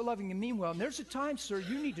pure and so loving and mean well. And there's a time, sir,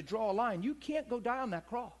 you need to draw a line. You can't go die on that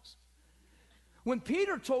cross. When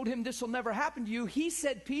Peter told him this will never happen to you, he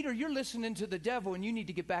said, Peter, you're listening to the devil and you need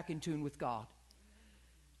to get back in tune with God.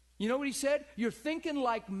 You know what he said? You're thinking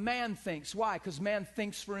like man thinks. Why? Because man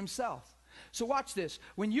thinks for himself. So watch this.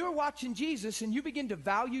 When you're watching Jesus and you begin to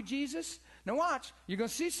value Jesus, now watch, you're going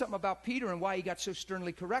to see something about Peter and why he got so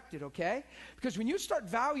sternly corrected, okay? Because when you start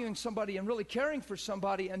valuing somebody and really caring for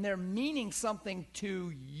somebody and they're meaning something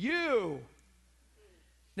to you,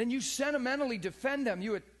 then you sentimentally defend them.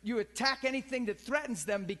 You attack anything that threatens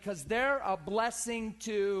them because they're a blessing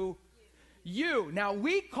to you. Now,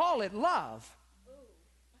 we call it love.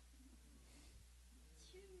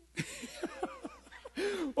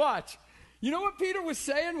 Watch. You know what Peter was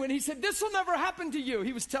saying when he said, this will never happen to you?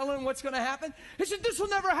 He was telling him what's going to happen. He said, this will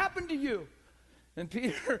never happen to you. And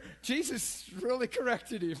Peter, Jesus really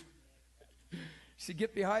corrected him. He said,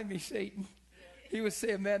 get behind me, Satan. He was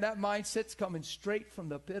saying, man, that mindset's coming straight from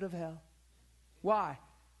the pit of hell. Why?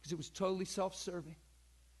 Because it was totally self-serving.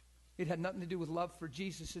 It had nothing to do with love for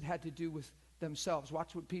Jesus. It had to do with themselves.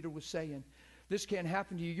 Watch what Peter was saying. This can't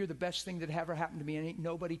happen to you. You're the best thing that ever happened to me, and ain't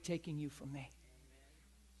nobody taking you from me.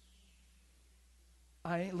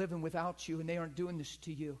 I ain't living without you, and they aren't doing this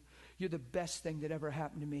to you. You're the best thing that ever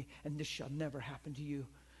happened to me, and this shall never happen to you.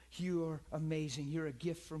 You're amazing. You're a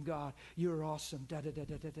gift from God. You're awesome. Da, da, da,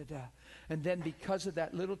 da, da, da, da. And then because of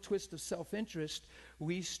that little twist of self-interest,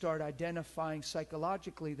 we start identifying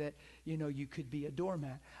psychologically that, you know, you could be a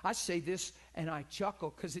doormat. I say this and I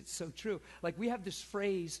chuckle because it's so true. Like, we have this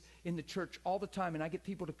phrase in the church all the time, and I get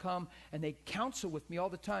people to come and they counsel with me all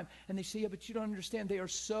the time, and they say, yeah, but you don't understand. They are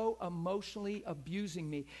so emotionally abusing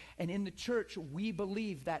me. And in the church, we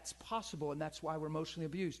believe that's possible, and that's why we're emotionally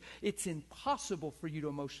abused. It's impossible for you to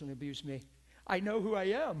emotionally abuse me. I know who I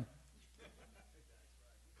am.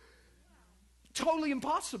 Totally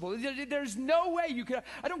impossible. There's no way you could.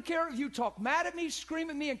 I don't care if you talk mad at me, scream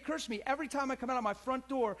at me, and curse me. Every time I come out of my front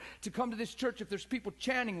door to come to this church, if there's people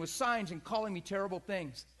chanting with signs and calling me terrible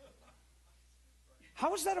things.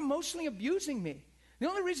 How is that emotionally abusing me? The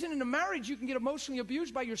only reason in a marriage you can get emotionally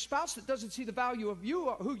abused by your spouse that doesn't see the value of you,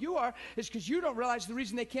 who you are, is because you don't realize the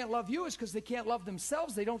reason they can't love you is because they can't love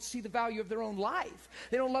themselves. They don't see the value of their own life.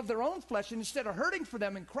 They don't love their own flesh. And instead of hurting for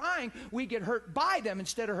them and crying, we get hurt by them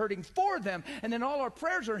instead of hurting for them. And then all our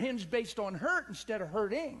prayers are hinged based on hurt instead of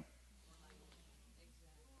hurting.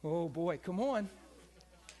 Oh boy, come on.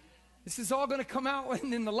 This is all going to come out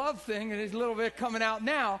in the love thing, and there's a little bit coming out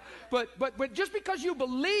now. But just because you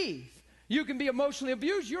believe you can be emotionally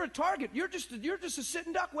abused, you're a target. You're just a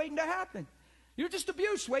sitting duck waiting to happen. You're just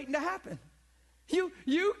abuse waiting to happen.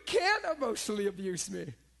 You can't emotionally abuse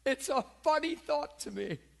me. It's a funny thought to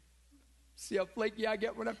me. See how flaky I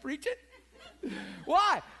get when I preach it?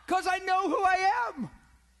 Why? Because I know who I am.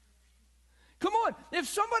 Come on, if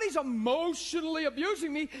somebody's emotionally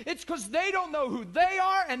abusing me, it's because they don't know who they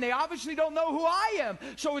are, and they obviously don't know who I am.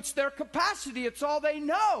 So it's their capacity. It's all they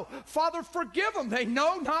know. Father, forgive them. They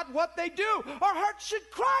know not what they do. Our hearts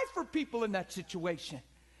should cry for people in that situation.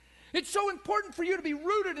 It's so important for you to be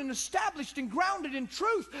rooted and established and grounded in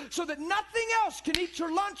truth so that nothing else can eat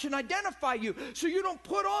your lunch and identify you. So you don't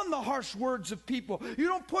put on the harsh words of people. You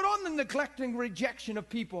don't put on the neglecting rejection of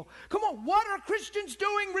people. Come on, what are Christians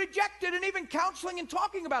doing rejected and even counseling and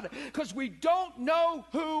talking about it? Because we don't know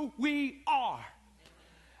who we are.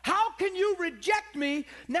 How can you reject me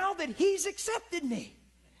now that he's accepted me?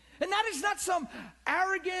 And that is not some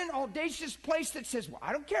arrogant, audacious place that says, well,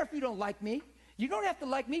 I don't care if you don't like me. You don't have to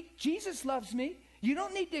like me. Jesus loves me. You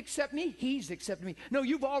don't need to accept me. He's accepted me. No,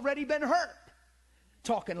 you've already been hurt.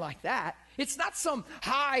 Talking like that. It's not some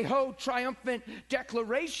hi-ho triumphant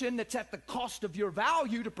declaration that's at the cost of your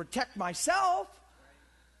value to protect myself.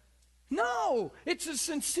 No, it's a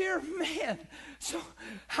sincere man. So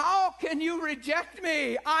how can you reject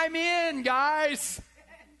me? I'm in, guys.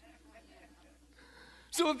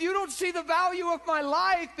 So if you don't see the value of my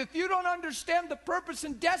life, if you don't understand the purpose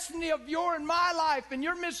and destiny of your and my life, and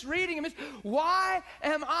you're misreading it, why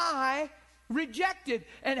am I rejected?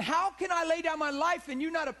 And how can I lay down my life and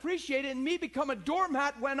you not appreciate it and me become a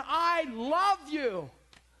doormat when I love you?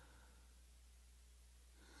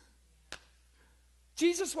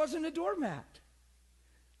 Jesus wasn't a doormat,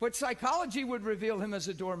 but psychology would reveal him as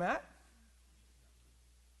a doormat.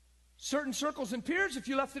 Certain circles and peers, if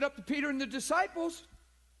you left it up to Peter and the disciples,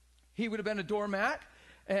 he would have been a doormat.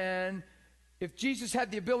 And if Jesus had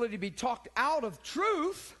the ability to be talked out of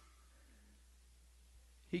truth,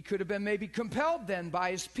 he could have been maybe compelled then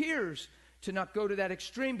by his peers to not go to that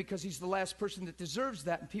extreme because he's the last person that deserves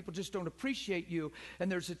that, and people just don't appreciate you. And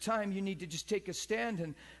there's a time you need to just take a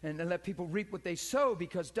stand and let people reap what they sow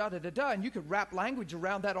because da-da-da-da. And you could wrap language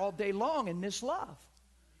around that all day long and miss love.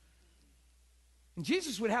 And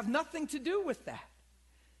Jesus would have nothing to do with that.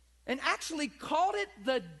 And actually called it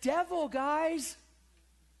the devil, guys.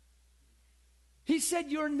 He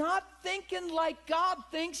said, you're not thinking like God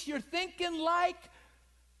thinks, you're thinking like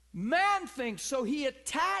man thinks. So he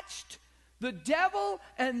attached the devil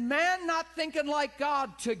and man not thinking like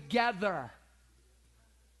God together.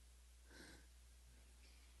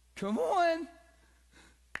 Come on.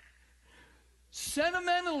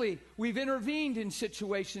 Sentimentally, we've intervened in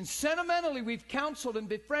situations. Sentimentally, we've counseled and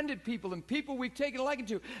befriended people and people we've taken a liking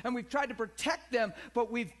to, and we've tried to protect them, but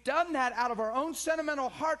we've done that out of our own sentimental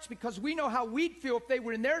hearts because we know how we'd feel if they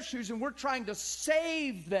were in their shoes, and we're trying to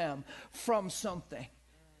save them from something.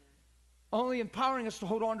 Only empowering us to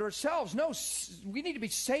hold on to ourselves. No, we need to be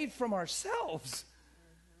saved from ourselves.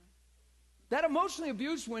 That emotionally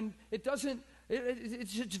abuse, when it doesn't,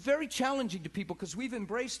 it's very challenging to people because we've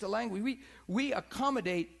embraced the language. We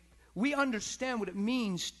accommodate, we understand what it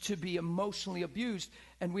means to be emotionally abused,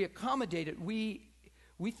 and we accommodate it. We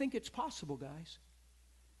think it's possible, guys.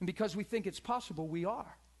 And because we think it's possible, we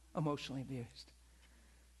are emotionally abused.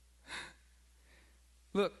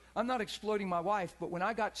 Look, I'm not exploiting my wife, but when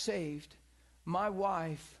I got saved, my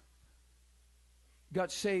wife got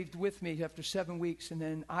saved with me after 7 weeks, and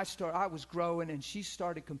then I was growing, and she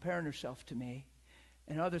started comparing herself to me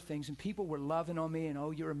and other things, and people were loving on me, and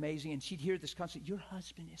oh, you're amazing, and she'd hear this constant, your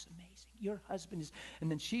husband is amazing, your husband is, and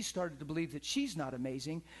then she started to believe that she's not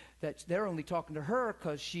amazing, that they're only talking to her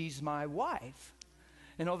because she's my wife,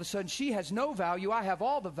 and all of a sudden she has no value, I have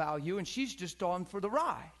all the value, and she's just on for the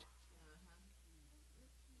ride.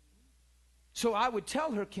 So I would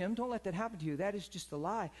tell her, Kim, don't let that happen to you. That is just a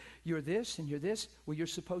lie. You're this and you're this. Well, you're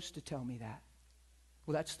supposed to tell me that.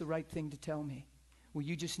 Well, that's the right thing to tell me. Well,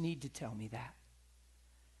 you just need to tell me that.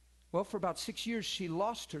 Well, for about 6 years, she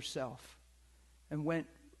lost herself and went,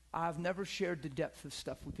 I've never shared the depth of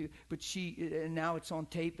stuff with people, but and now it's on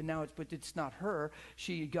tape, and but it's not her.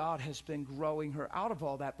 God has been growing her out of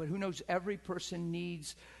all that. But who knows, every person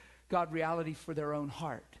needs God reality for their own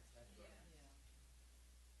heart.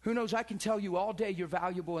 Who knows, I can tell you all day you're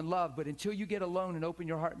valuable and loved, but until you get alone and open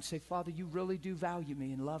your heart and say, Father, you really do value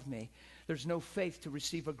me and love me, there's no faith to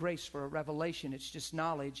receive a grace for a revelation. It's just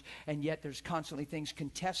knowledge, and yet there's constantly things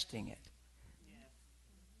contesting it.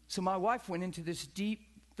 So my wife went into this deep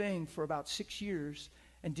thing for about 6 years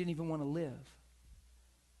and didn't even want to live,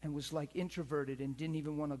 and was like introverted and didn't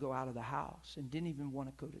even want to go out of the house and didn't even want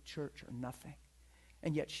to go to church or nothing.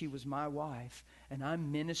 And yet she was my wife, and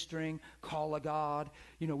I'm ministering, call of God.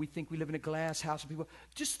 You know, we think we live in a glass house of people.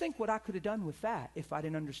 Just think what I could have done with that if I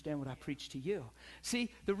didn't understand what I preached to you. See,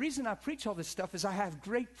 the reason I preach all this stuff is I have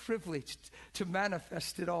great privilege to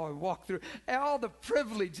manifest it all and walk through all the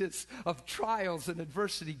privileges of trials and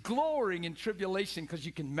adversity, glorying in tribulation, because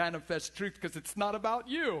you can manifest truth because it's not about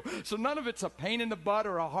you. So none of it's a pain in the butt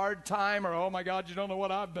or a hard time or, oh my God, you don't know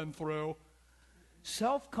what I've been through.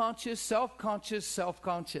 Self-conscious, self-conscious,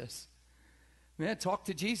 self-conscious. Man, talk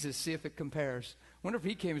to Jesus, see if it compares. Wonder if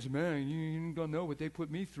he came and said, man, you ain't gonna know what they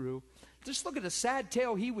put me through. Just look at the sad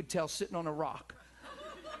tale he would tell sitting on a rock.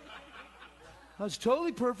 I was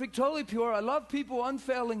totally perfect, totally pure. I loved people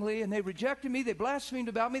unfailingly, and they rejected me. They blasphemed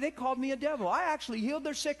about me. They called me a devil. I actually healed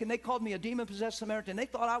their sick, and they called me a demon-possessed Samaritan. They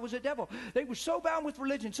thought I was a devil. They were so bound with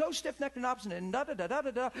religion, so stiff-necked and obstinate, and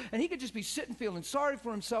da-da-da-da-da-da. And he could just be sitting feeling sorry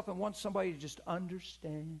for himself and want somebody to just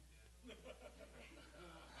understand.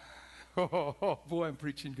 Oh, boy, I'm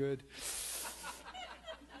preaching good.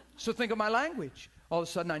 So think of my language. All of a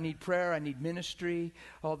sudden, I need prayer, I need ministry.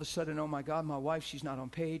 All of a sudden, oh my God, my wife, she's not on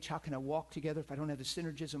page. How can I walk together if I don't have the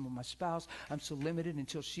synergism with my spouse? I'm so limited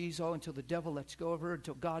until until the devil lets go of her,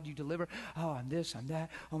 until God, you deliver. Oh, I'm this, I'm that.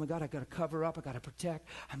 Oh my God, I got to cover up, I got to protect.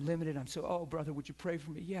 I'm limited, oh brother, would you pray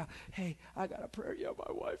for me? Yeah, hey, I got a prayer. Yeah,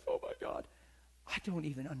 my wife, oh my God. I don't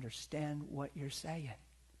even understand what you're saying,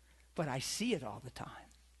 but I see it all the time.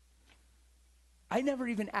 I never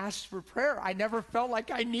even asked for prayer. I never felt like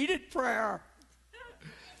I needed prayer.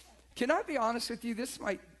 Can I be honest with you? This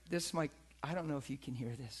might, I don't know if you can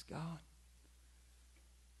hear this, God.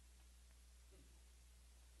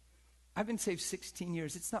 I've been saved 16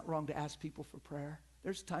 years. It's not wrong to ask people for prayer.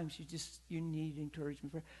 There's times you need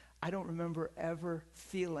encouragement. I don't remember ever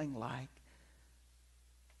feeling like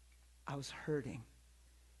I was hurting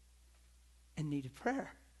and needed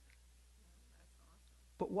prayer.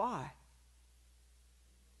 But why?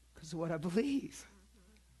 Because of what I believe.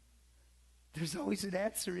 There's always an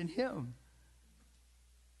answer in him.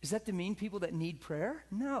 Is that to mean people that need prayer?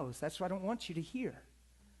 No, that's what I don't want you to hear.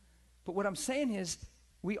 But what I'm saying is,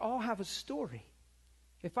 we all have a story.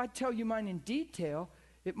 If I tell you mine in detail,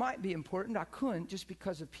 it might be important. I couldn't just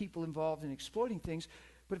because of people involved in exploiting things.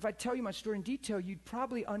 But if I tell you my story in detail, you'd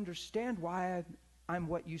probably understand why I'm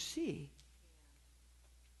what you see.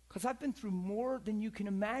 Because I've been through more than you can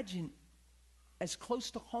imagine as close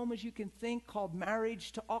to home as you can think, called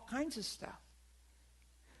marriage, to all kinds of stuff.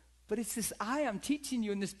 But it's this I'm teaching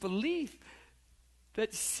you, in this belief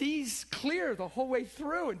that sees clear the whole way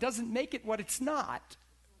through and doesn't make it what it's not.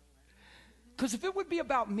 Because if it would be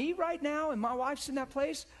about me right now and my wife's in that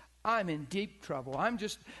place, I'm in deep trouble.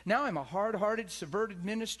 Now I'm a hard-hearted, subverted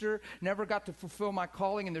minister, never got to fulfill my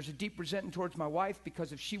calling, and there's a deep resentment towards my wife,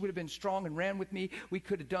 because if she would have been strong and ran with me, we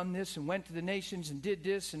could have done this and went to the nations and did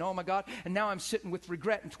this, and oh my God, and now I'm sitting with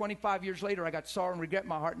regret, and 25 years later I got sorrow and regret in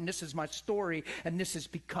my heart, and this is my story, and this has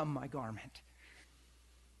become my garment.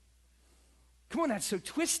 Come on, that's so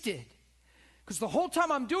twisted. Because the whole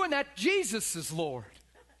time I'm doing that, Jesus is Lord.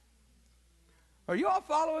 Are you all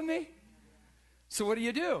following me? So what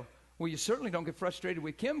do? Well, you certainly don't get frustrated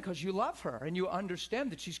with Kim, because you love her and you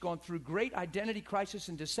understand that she's gone through great identity crisis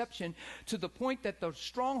and deception, to the point that the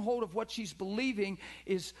stronghold of what she's believing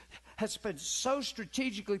has been so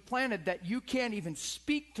strategically planted that you can't even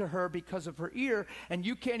speak to her because of her ear, and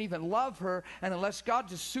you can't even love her, and unless God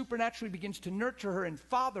just supernaturally begins to nurture her and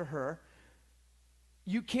father her,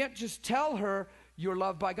 you can't just tell her you're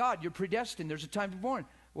loved by God, you're predestined, there's a time to be born.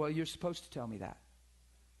 Well, you're supposed to tell me that.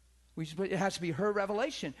 It has to be her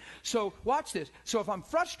revelation. So watch this. So if I'm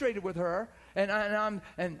frustrated with her and I'm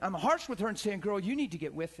harsh with her and saying, girl, you need to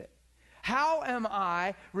get with it, how am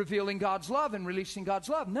I revealing God's love and releasing God's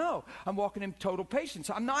love? No, I'm walking in total patience.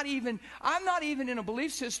 I'm not even in a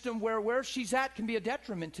belief system where she's at can be a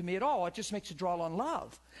detriment to me at all. It just makes a draw on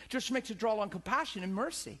love. It just makes a draw on compassion and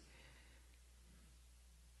mercy.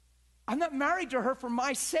 I'm not married to her for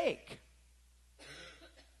my sake.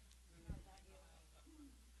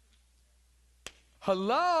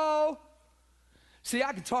 Hello? See,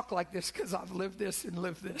 I can talk like this because I've lived this and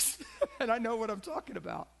lived this. And I know what I'm talking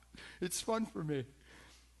about. It's fun for me.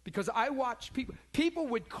 Because I watch people. People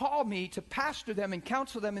would call me to pastor them and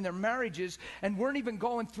counsel them in their marriages, and weren't even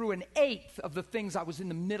going through an eighth of the things I was in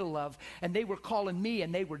the middle of. And they were calling me,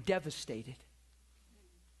 and they were devastated.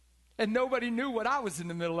 And nobody knew what I was in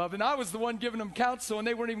the middle of. And I was the one giving them counsel, and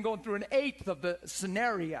they weren't even going through an eighth of the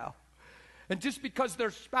scenario. And just because their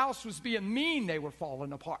spouse was being mean, they were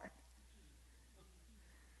falling apart.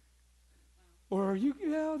 Or you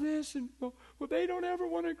know this, and well, they don't ever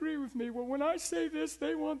want to agree with me. Well, when I say this,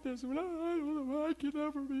 they want this. Well, I don't know, I can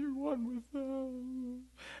never be one with them.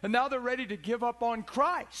 And now they're ready to give up on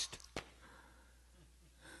Christ.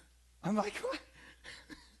 I'm like, what?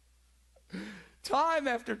 Time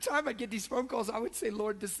after time I get these phone calls, I would say,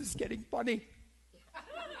 Lord, this is getting funny.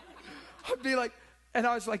 I'd be like, and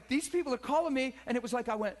I was like, these people are calling me. And it was like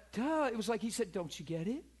I went, duh. It was like he said, don't you get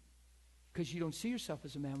it? Because you don't see yourself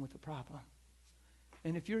as a man with a problem.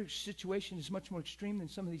 And if your situation is much more extreme than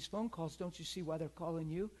some of these phone calls, don't you see why they're calling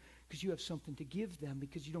you? Because you have something to give them.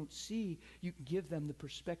 Because you don't see you can give them the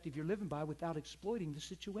perspective you're living by without exploiting the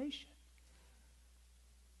situation.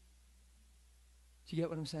 Do you get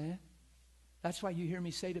what I'm saying? That's why you hear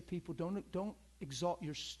me say to people, don't exalt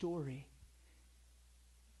your story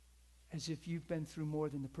as if you've been through more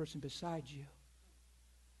than the person beside you.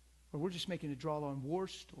 Or we're just making a draw on war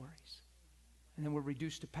stories. And then we're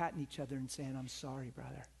reduced to patting each other and saying, I'm sorry,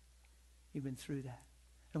 brother. You've been through that.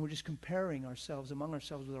 And we're just comparing ourselves among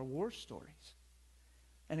ourselves with our war stories.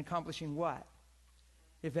 And accomplishing what?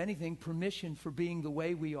 If anything, permission for being the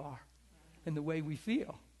way we are and the way we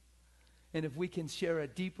feel. And if we can share a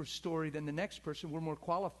deeper story than the next person, we're more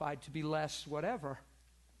qualified to be less whatever.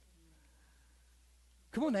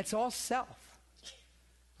 Come on, that's all self.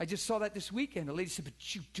 I just saw that this weekend. A lady said,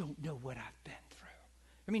 but you don't know what I've been through.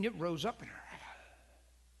 I mean, it rose up in her.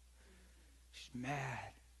 She's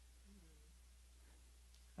mad.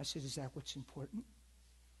 I said, is that what's important?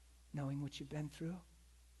 Knowing what you've been through?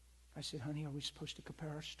 I said, honey, are we supposed to compare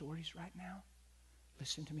our stories right now?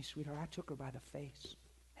 Listen to me, sweetheart. I took her by the face,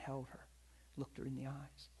 held her, looked her in the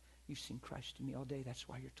eyes. You've seen Christ in me all day. That's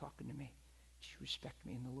why you're talking to me. You respect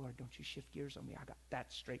me in the Lord. Don't you shift gears on me. I got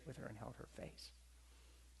that straight with her and held her face.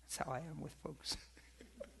 That's how I am with folks.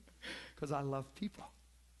 Because I love people.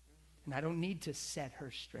 And I don't need to set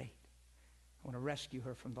her straight. I want to rescue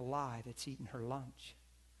her from the lie that's eating her lunch.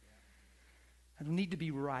 I don't need to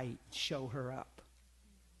be right, show her up.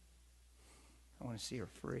 I want to see her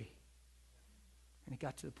free. And it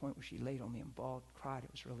got to the point where she laid on me and bawled and cried.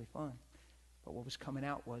 It was really fun. But what was coming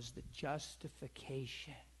out was the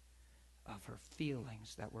justification of her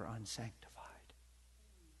feelings that were unsanctified.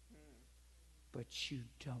 But you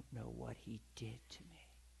don't know what he did to me.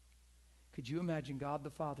 Could you imagine God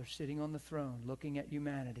the Father sitting on the throne looking at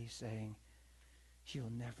humanity saying,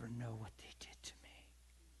 you'll never know what they did to me.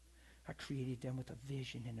 I created them with a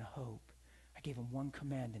vision and a hope. I gave them one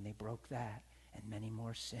command and they broke that. and many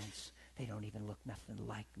more since. They don't even look nothing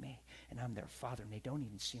like me. And I'm their father, and they don't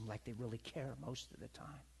even seem like they really care most of the time.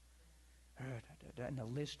 And the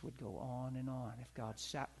list would go on and on if God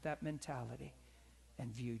sat with that mentality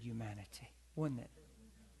and viewed humanity, wouldn't it?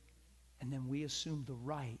 And then we assume the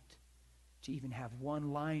right to even have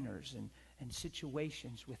one-liners and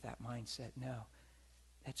situations with that mindset. No.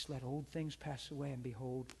 Let's let old things pass away, and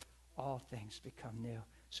behold, all things become new,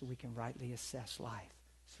 so we can rightly assess life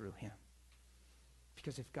through him.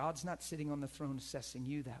 Because if God's not sitting on the throne assessing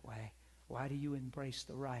you that way, why do you embrace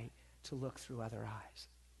the right to look through other eyes?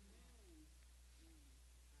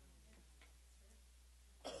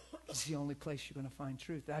 It's the only place you're going to find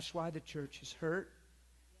truth. That's why the church is hurt,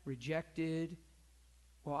 rejected.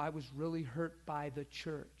 Well, I was really hurt by the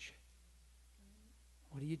church.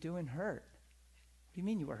 What are you doing hurt? What do you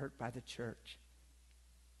mean you were hurt by the church?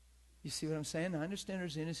 You see what I'm saying? I understand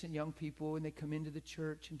there's innocent young people, and they come into the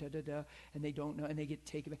church and and they don't know, and they get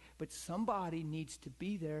taken back. But somebody needs to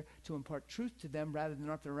be there to impart truth to them rather than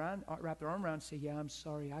wrap their arm around and say, yeah, I'm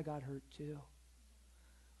sorry, I got hurt too.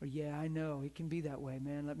 Or, yeah, I know, it can be that way,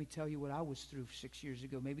 man. Let me tell you what I was through 6 years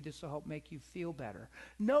ago. Maybe this will help make you feel better.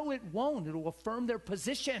 No, it won't. It will affirm their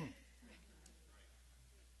position.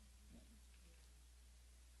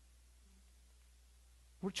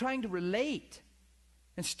 We're trying to relate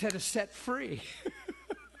instead of set free.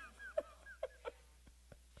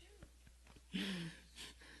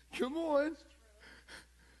 Come on.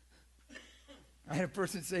 I had a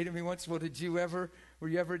person say to me once, well, were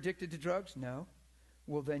you ever addicted to drugs? No.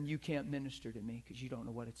 Well, then you can't minister to me because you don't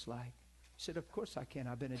know what it's like. I said, of course I can.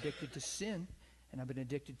 I've been addicted to sin, and I've been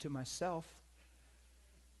addicted to myself.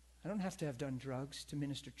 I don't have to have done drugs to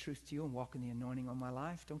minister truth to you and walk in the anointing on my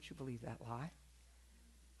life. Don't you believe that lie?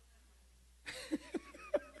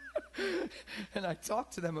 And I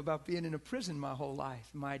talked to them about being in a prison my whole life.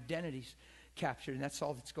 My identity's captured, and that's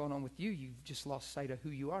all that's going on with you. You've just lost sight of who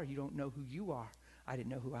you are. You don't know who you are. I didn't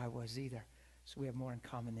know who I was either. So we have more in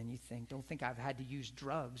common than you think. Don't think I've had to use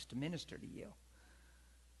drugs to minister to you.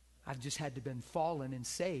 I've just had to been fallen and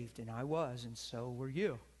saved, and I was, and so were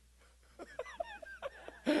you.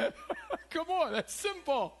 Come on, that's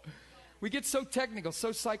simple. We get so technical,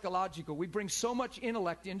 so psychological. We bring so much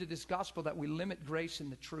intellect into this gospel that we limit grace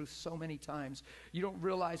and the truth so many times. You don't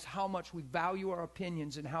realize how much we value our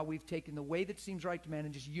opinions and how we've taken the way that seems right to man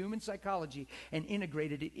and just human psychology and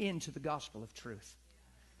integrated it into the gospel of truth.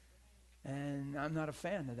 And I'm not a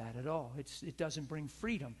fan of that at all. It doesn't bring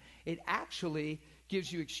freedom. It actually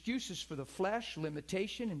gives you excuses for the flesh,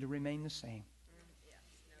 limitation, and to remain the same.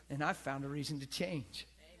 And I've found a reason to change.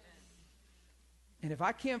 And if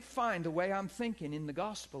I can't find the way I'm thinking in the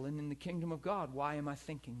gospel and in the kingdom of God, why am I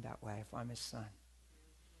thinking that way if I'm his son?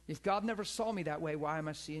 If God never saw me that way, why am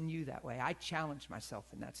I seeing you that way? I challenge myself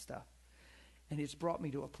in that stuff. And it's brought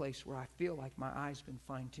me to a place where I feel like my eye's been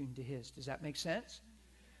fine-tuned to his. Does that make sense?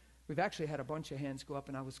 We've actually had a bunch of hands go up,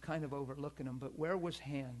 and I was kind of overlooking them. But where was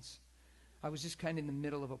hands? I was just kind of in the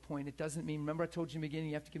middle of a point. It doesn't mean, remember I told you in the beginning,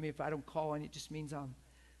 you have to give me, if I don't call on you, it just means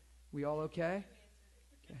we all okay?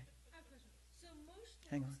 Okay.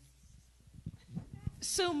 Hang on.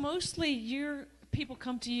 So mostly your people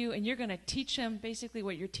come to you and you're going to teach them basically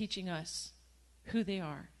what you're teaching us, who they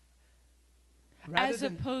are.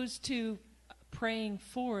 Opposed to praying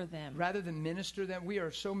for them. Rather than minister them, we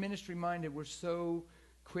are so ministry minded, we're so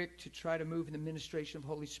quick to try to move in the ministration of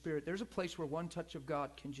Holy Spirit. There's a place where one touch of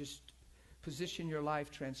God can just position your life,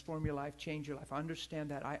 transform your life, change your life. I understand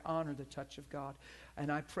that. I honor the touch of God.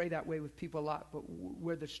 And I pray that way with people a lot. But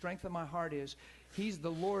where the strength of my heart is, the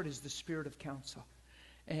Lord is the spirit of counsel.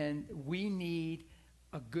 And we need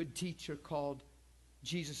a good teacher called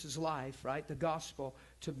Jesus' life, right? The gospel,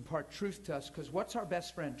 to impart truth to us. Because what's our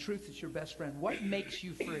best friend? Truth is your best friend. What makes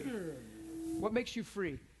you free? What makes you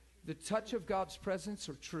free? The touch of God's presence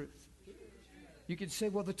or truth? You can say,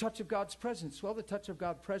 well, the touch of God's presence. Well, the touch of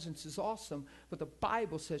God's presence is awesome, but the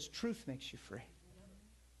Bible says truth makes you free.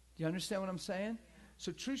 Do you understand what I'm saying?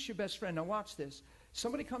 So truth's your best friend. Now watch this.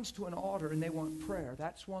 Somebody comes to an altar and they want prayer.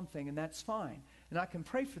 That's one thing, and that's fine. And I can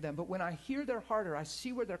pray for them. But when I hear their heart or I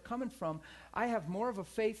see where they're coming from, I have more of a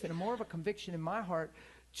faith and more of a conviction in my heart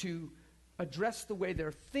to address the way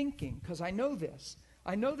they're thinking, because I know this.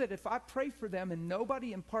 I know that if I pray for them and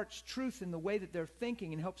nobody imparts truth in the way that they're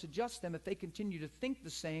thinking and helps adjust them, if they continue to think the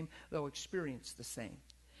same, they'll experience the same.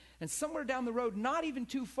 And somewhere down the road, not even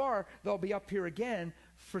too far, they'll be up here again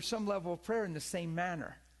for some level of prayer in the same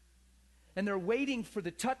manner. And they're waiting for the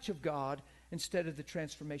touch of God instead of the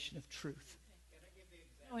transformation of truth.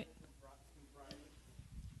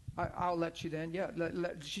 I'll let you then. Yeah,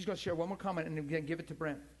 she's going to share one more comment and then give it to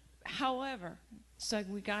Brent. However, so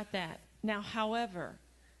we got that. Now, however,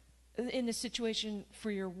 in the situation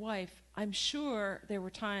for your wife, I'm sure there were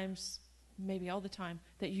times, maybe all the time,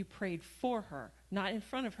 that you prayed for her, not in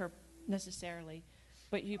front of her necessarily,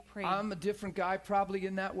 but you prayed. I'm a different guy probably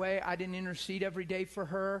in that way. I didn't intercede every day for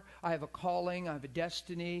her. I have a calling. I have a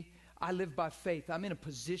destiny. I live by faith. I'm in a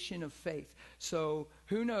position of faith. So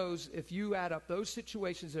who knows, if you add up those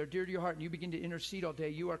situations that are dear to your heart and you begin to intercede all day,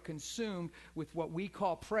 you are consumed with what we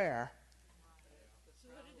call prayer.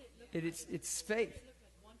 It's faith.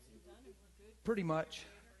 Pretty much.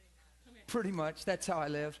 Pretty much. That's how I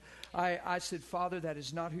live. I said, Father, that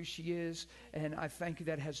is not who she is, and I thank you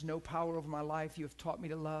that has no power over my life. You have taught me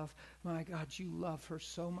to love. My God, you love her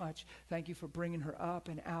so much. Thank you for bringing her up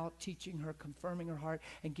and out, teaching her, confirming her heart,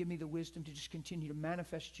 and give me the wisdom to just continue to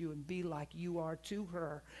manifest you and be like you are to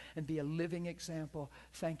her and be a living example.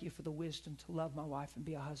 Thank you for the wisdom to love my wife and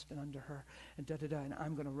be a husband unto her, and and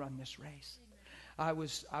I'm going to run this race. I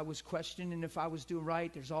was questioning if I was doing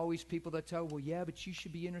right. There's always people that tell, well, yeah, but you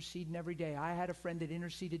should be interceding every day. I had a friend that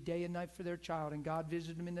interceded day and night for their child, and God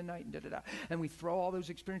visited them in the night, and And we throw all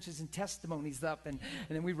those experiences and testimonies up, and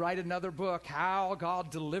then we write another book, How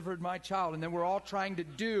God Delivered My Child. And then we're all trying to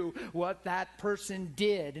do what that person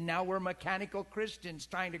did. And now we're mechanical Christians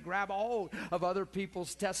trying to grab a hold of other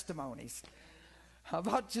people's testimonies. How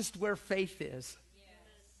about just where faith is?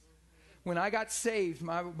 When I got saved,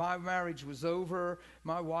 my marriage was over.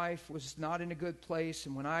 My wife was not in a good place.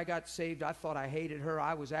 And when I got saved, I thought I hated her.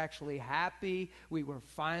 I was actually happy we were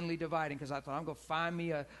finally dividing, because I thought, I'm going to find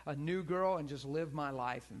me a new girl and just live my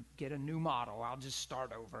life and get a new model. I'll just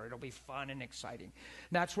start over. It'll be fun and exciting.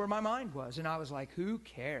 And that's where my mind was. And I was like, who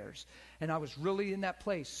cares? And I was really in that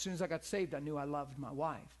place. As soon as I got saved, I knew I loved my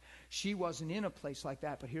wife. She wasn't in a place like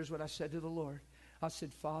that. But here's what I said to the Lord. I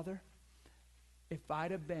said, Father, if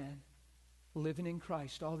I'd have been living in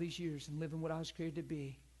Christ all these years and living what I was created to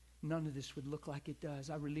be, none of this would look like it does.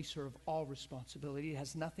 I release her of all responsibility. It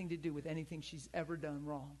has nothing to do with anything she's ever done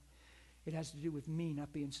wrong. It has to do with me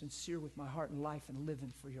not being sincere with my heart and life and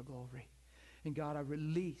living for your glory. And God, I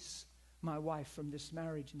release my wife from this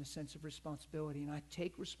marriage in the sense of responsibility. And I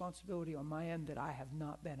take responsibility on my end that I have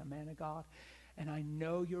not been a man of God. And I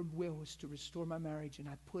know your will is to restore my marriage, and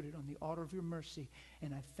I put it on the altar of your mercy,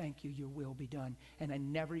 and I thank you, your will be done. And I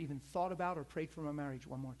never even thought about or prayed for my marriage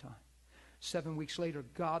one more time. 7 weeks later,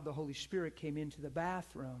 God, the Holy Spirit, came into the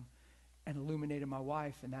bathroom and illuminated my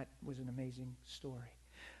wife, and that was an amazing story.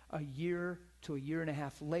 A year to a year and a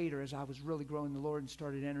half later, as I was really growing the Lord and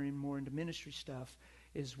started entering more into ministry stuff,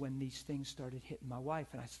 is when these things started hitting my wife.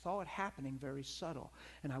 And I saw it happening very subtle.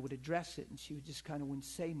 And I would address it, and she would just kind of wouldn't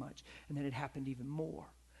say much. And then it happened even more.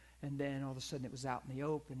 And then all of a sudden it was out in the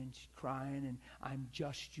open, and she's crying, and I'm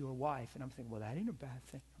just your wife. And I'm thinking, well, that ain't a bad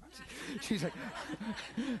thing. She's like,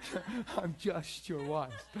 I'm just your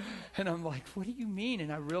wife. And I'm like, what do you mean?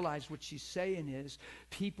 And I realized what she's saying is,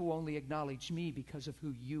 people only acknowledge me because of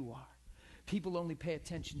who you are. People only pay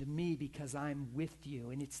attention to me because I'm with you,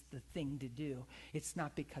 and it's the thing to do. It's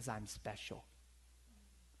not because I'm special.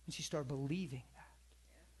 And she started believing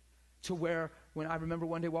that. To where, when I remember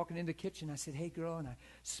one day walking into the kitchen, I said, hey, girl, and I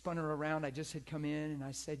spun her around. I just had come in, and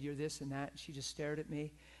I said, you're this and that. And she just stared at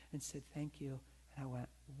me and said, thank you. And I went,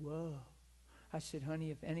 whoa. I said, honey,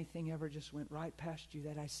 if anything ever just went right past you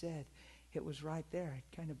that I said, it was right there.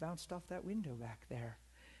 It kind of bounced off that window back there.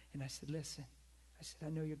 And I said, listen. I said,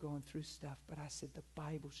 I know you're going through stuff, but I said, the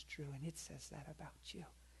Bible's true, and it says that about you.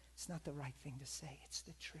 It's not the right thing to say. It's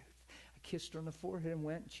the truth. I kissed her on the forehead and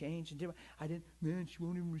went and changed. And I didn't, man, she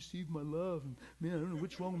won't even receive my love. And, man, I don't know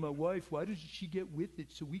what's wrong with my wife. Why doesn't she get with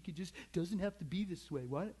it so we could just, doesn't have to be this way?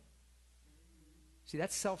 What? See,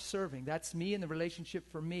 that's self-serving. That's me and the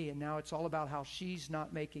relationship for me, and now it's all about how she's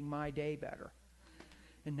not making my day better.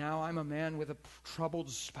 And now I'm a man with a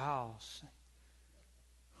troubled spouse.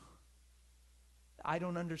 I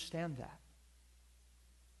don't understand that.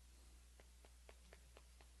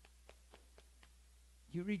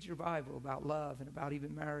 You read your Bible about love and about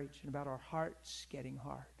even marriage and about our hearts getting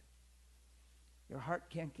hard. Your heart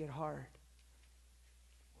can't get hard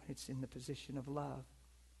when it's in the position of love.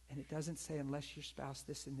 And it doesn't say unless your spouse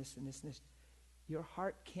this and this and this and this. Your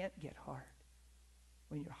heart can't get hard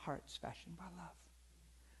when your heart's fashioned by love.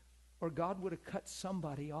 Or God would have cut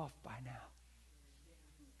somebody off by now.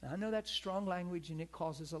 Now, I know that's strong language, and it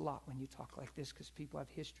causes a lot when you talk like this, because people have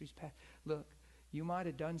histories past. Look, you might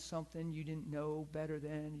have done something you didn't know better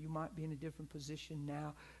then. You might be in a different position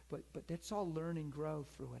now, but that's all learn and grow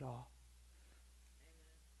through it all.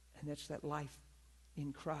 And that's that life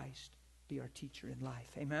in Christ be our teacher in life.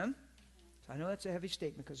 Amen? So I know that's a heavy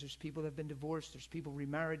statement, because there's people that have been divorced, there's people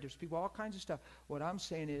remarried, there's people, all kinds of stuff. What I'm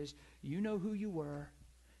saying is, you know who you were,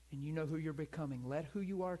 and you know who you're becoming. Let who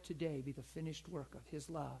you are today be the finished work of His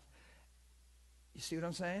love. You see what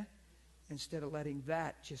I'm saying? Instead of letting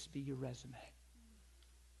that just be your resume.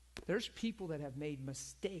 There's people that have made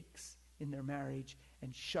mistakes in their marriage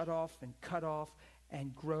and shut off and cut off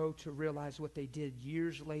and grow to realize what they did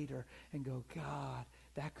years later and go, God,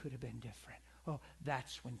 that could have been different. Oh,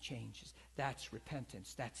 that's when changes. That's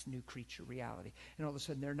repentance. That's new creature reality. And all of a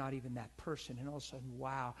sudden, they're not even that person. And all of a sudden,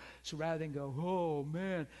 wow. So rather than go, oh,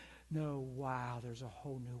 man, no, wow, there's a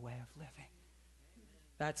whole new way of living.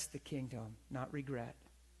 That's the kingdom, not regret.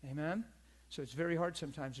 Amen? So it's very hard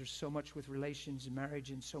sometimes. There's so much with relations and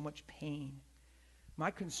marriage and so much pain.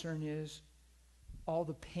 My concern is all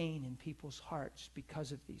the pain in people's hearts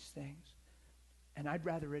because of these things. And I'd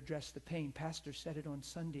rather address the pain. Pastor said it on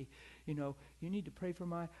Sunday. You know, you need to pray for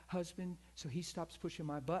my husband so he stops pushing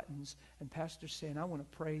my buttons. And Pastor's saying, I want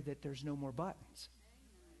to pray that there's no more buttons.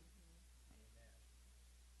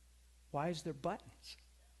 Why is there buttons?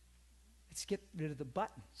 Let's get rid of the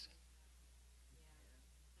buttons.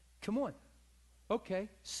 Come on. Okay,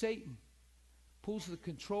 Satan pulls the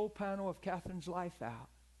control panel of Catherine's life out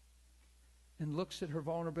and looks at her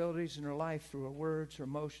vulnerabilities in her life through her words, her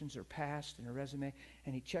emotions, her past, and her resume,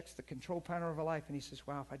 and he checks the control panel of her life, and he says,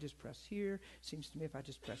 wow, if I just press here, seems to me if I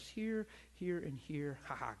just press here, here, and here,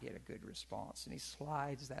 get a good response. And he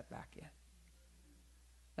slides that back in.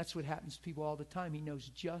 That's what happens to people all the time. He knows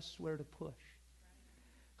just where to push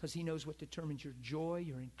because he knows what determines your joy,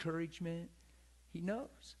 your encouragement. He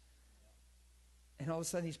knows. And all of a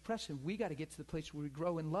sudden he's pressing. We got to get to the place where we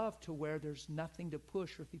grow in love to where there's nothing to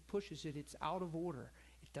push, or if he pushes it, it's out of order.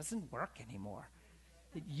 It doesn't work anymore.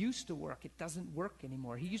 It used to work. It doesn't work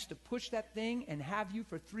anymore. He used to push that thing and have you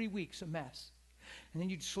for 3 weeks a mess. And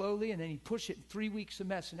then you'd slowly, and then he'd push it in 3 weeks a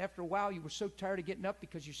mess. And after a while, you were so tired of getting up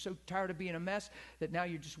because you're so tired of being a mess that now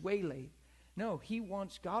you're just waylaid. No,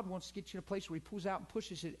 God wants to get you in a place where he pulls out and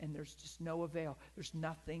pushes it, and there's just no avail. There's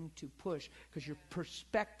nothing to push because your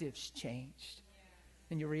perspective's changed.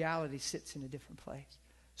 And your reality sits in a different place.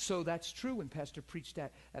 So that's true when Pastor preached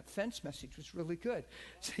that fence message was really good.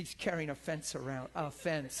 So he's carrying a fence around, a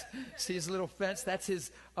fence. See his little fence? That's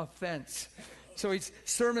his offense. So his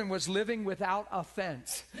sermon was living without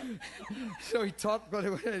offense. So he talked, but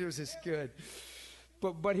it was just good.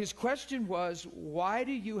 But his question was, why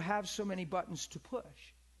do you have so many buttons to push?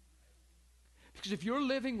 Because if you're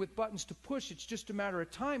living with buttons to push, it's just a matter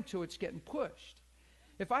of time till it's getting pushed.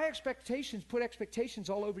 If put expectations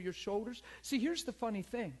all over your shoulders, see, here's the funny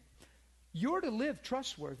thing. You're to live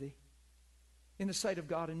trustworthy in the sight of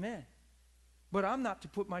God and men. But I'm not to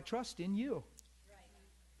put my trust in you.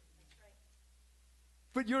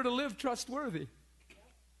 But you're to live trustworthy.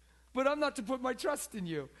 But I'm not to put my trust in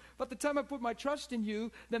you. But the time I put my trust in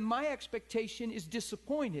you, then my expectation is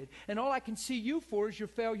disappointed. And all I can see you for is your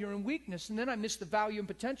failure and weakness. And then I miss the value and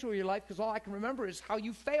potential of your life because all I can remember is how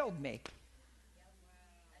you failed me.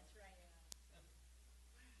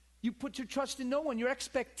 You put your trust in no one. Your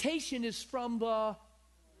expectation is from the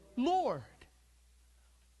Lord.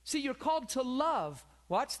 See, you're called to love.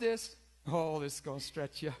 Watch this. Oh, this is going to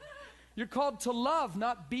stretch you. You're called to love,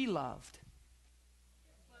 not be loved.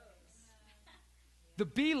 The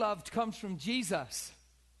be loved comes from Jesus.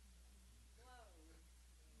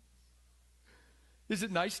 Is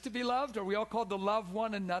it nice to be loved? Are we all called to love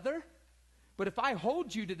one another? But if I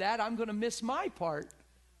hold you to that, I'm going to miss my part.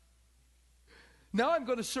 Now I'm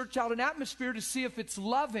going to search out an atmosphere to see if it's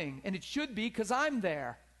loving, and it should be because I'm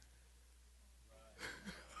there.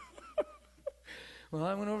 Well,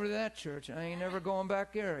 I went over to that church. I ain't never going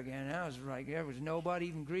back there again. I was like, there was nobody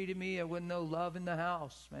even greeted me. There wasn't no love in the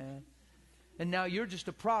house, man. And now you're just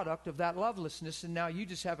a product of that lovelessness, and now you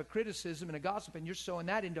just have a criticism and a gossip, and you're sowing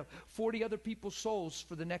that into 40 other people's souls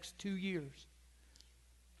for the next 2 years.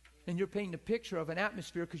 And you're painting a picture of an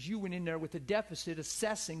atmosphere because you went in there with a deficit,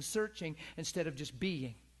 assessing, searching, instead of just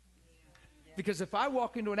being. Because if I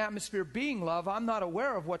walk into an atmosphere being love, I'm not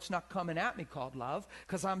aware of what's not coming at me called love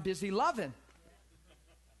because I'm busy loving.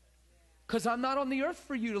 Because I'm not on the earth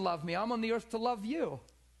for you to love me. I'm on the earth to love you.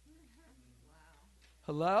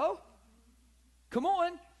 Hello? Come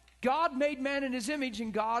on. God made man in his image,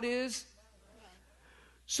 and God is.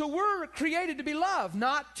 So we're created to be loved,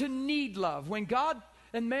 not to need love. When God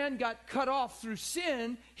and man got cut off through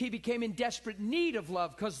sin, he became in desperate need of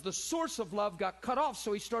love because the source of love got cut off,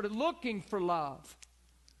 so he started looking for love.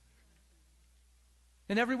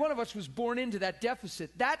 And every one of us was born into that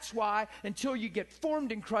deficit. That's why until you get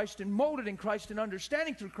formed in Christ and molded in Christ and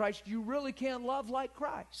understanding through Christ, you really can't love like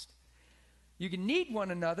Christ. You can need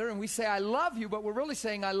one another, and we say, I love you, but we're really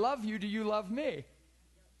saying, I love you, do you love me?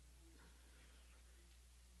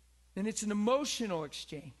 And it's an emotional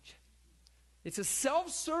exchange. It's a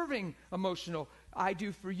self-serving emotional, I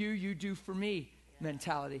do for you, you do for me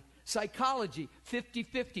mentality. Psychology,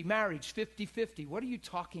 50-50. Marriage, 50-50. What are you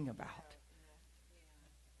talking about?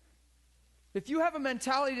 If you have a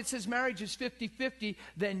mentality that says marriage is 50-50,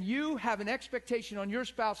 then you have an expectation on your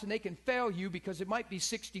spouse and they can fail you because it might be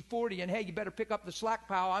 60-40 and hey, you better pick up the slack,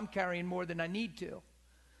 pal. I'm carrying more than I need to.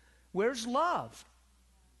 Where's love?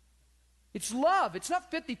 It's love. It's not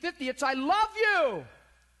 50-50. It's I love you.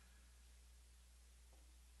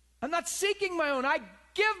 I'm not seeking my own. I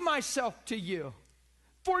give myself to you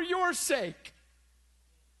for your sake.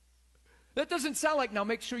 That doesn't sound like, now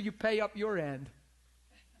make sure you pay up your end.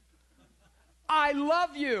 I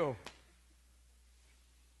love you.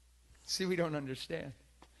 See, we don't understand.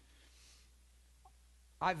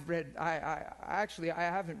 I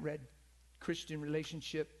haven't read Christian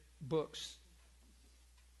relationship books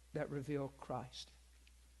that reveal Christ.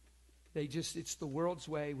 It's the world's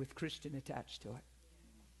way with Christian attached to it.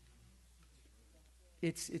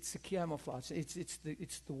 It's a camouflage. It's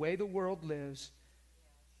the way the world lives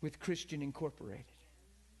with Christian incorporated.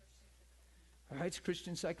 All right, it's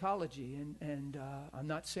Christian psychology, and I'm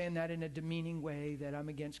not saying that in a demeaning way that I'm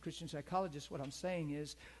against Christian psychologists. What I'm saying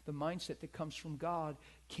is the mindset that comes from God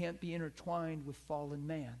can't be intertwined with fallen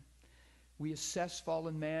man. We assess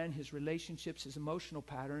fallen man, his relationships, his emotional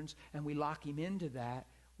patterns, and we lock him into that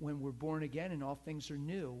when we're born again and all things are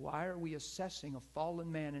new. Why are we assessing a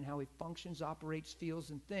fallen man and how he functions, operates, feels,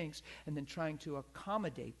 and thinks, and then trying to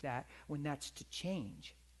accommodate that when that's to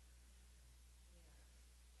change?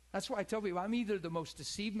 That's why I tell people I'm either the most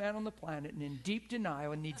deceived man on the planet and in deep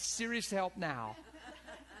denial and need serious help now,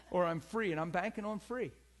 or I'm free, and I'm banking on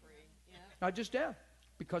free. I just am,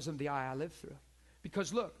 because of the eye I live through.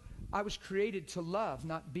 Because look, I was created to love,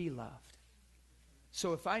 not be loved.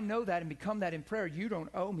 So if I know that and become that in prayer, you don't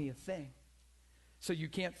owe me a thing. So you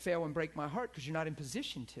can't fail and break my heart because you're not in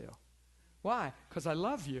position to. Why? Because I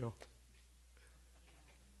love you.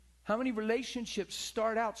 How many relationships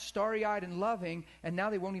start out starry-eyed and loving, and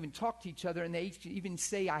now they won't even talk to each other, and they even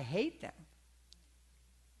say, I hate them?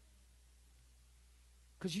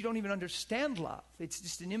 Because you don't even understand love. It's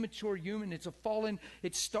just an immature human. It's a fallen,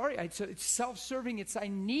 it's self-serving. It's I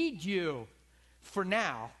need you for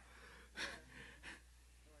now.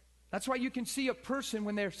 That's why you can see a person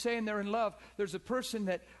when they're saying they're in love. There's a person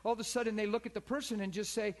that all of a sudden they look at the person and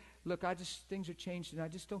just say, look, things are changed and I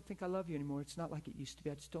just don't think I love you anymore. It's not like it used to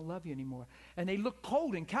be. I just don't love you anymore. And they look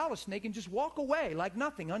cold and callous and they can just walk away like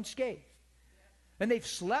nothing, unscathed. And they've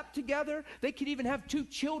slept together. They could even have 2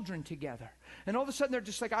 children together. And all of a sudden they're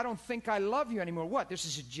just like, I don't think I love you anymore. What? This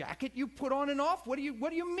is a jacket you put on and off? What do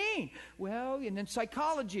you mean? Well, and then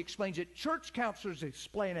psychology explains it. Church counselors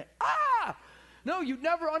explain it. No, you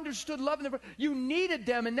never understood love. You needed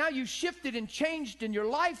them, and now you shifted and changed, and your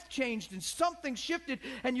life changed, and something shifted,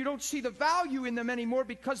 and you don't see the value in them anymore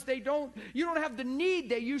because you don't have the need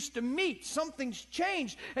they used to meet. Something's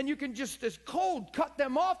changed, and you can just as cold cut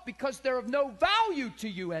them off because they're of no value to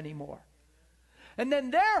you anymore. And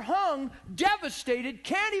then they're hung, devastated,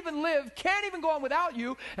 can't even live, can't even go on without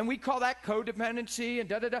you, and we call that codependency and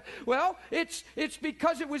da-da-da. Well, it's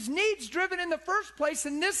because it was needs-driven in the first place,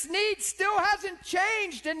 and this need still hasn't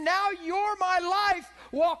changed, and now you're my life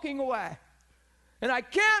walking away. And I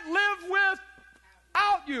can't live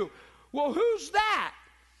without you. Well, who's that?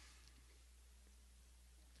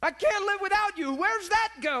 I can't live without you. Where's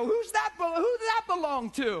that go? Who does that belong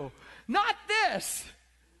to? Not this.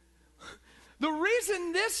 The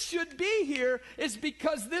reason this should be here is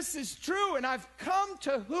because this is true, and I've come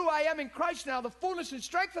to who I am in Christ now, the fullness and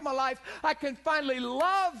strength of my life. I can finally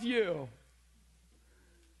love you,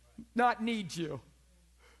 not need you.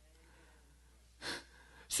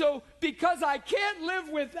 So because I can't live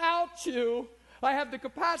without you, I have the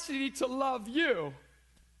capacity to love you.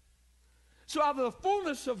 So out of the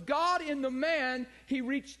fullness of God in the man, he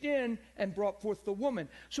reached in and brought forth the woman.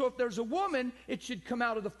 So if there's a woman, it should come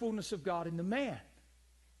out of the fullness of God in the man.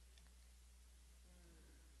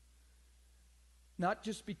 Not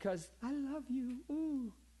just because I love you,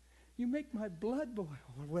 ooh, you make my blood boil,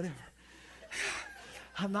 or whatever.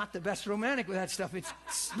 I'm not the best romantic with that stuff. It's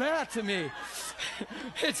that to me.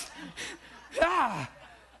 It's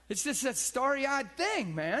just that starry-eyed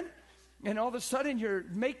thing, man. And all of a sudden, you're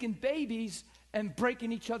making babies and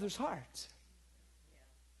breaking each other's hearts.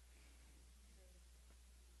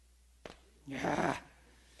 Yeah.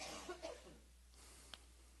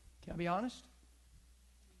 Can I be honest?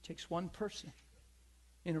 It takes one person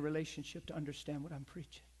in a relationship to understand what I'm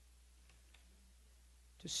preaching.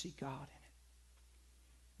 To see God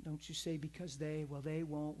in it. Don't you say because they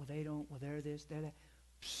won't, they don't, they're this, they're that.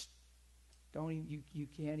 Psst. Don't even, you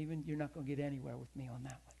can't even, you're not going to get anywhere with me on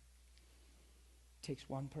that one. It takes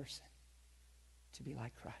one person to be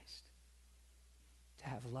like Christ, to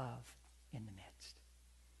have love in the midst.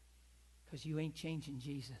 Because you ain't changing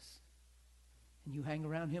Jesus. And you hang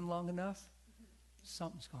around him long enough,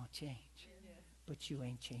 something's going to change. But you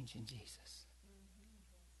ain't changing Jesus.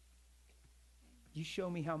 You show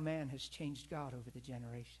me how man has changed God over the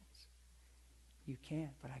generations. You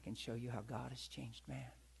can't, but I can show you how God has changed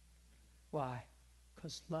man. Why?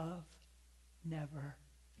 Because love never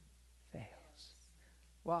fails.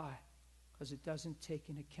 Why? Because it doesn't take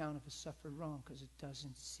in account of a suffered wrong, because it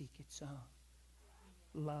doesn't seek its own.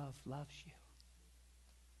 Love loves you.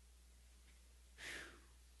 Whew.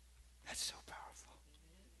 That's so powerful.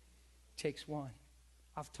 It takes one.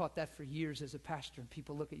 I've taught that for years as a pastor, and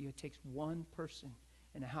people look at you. It takes one person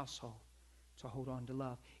in a household to hold on to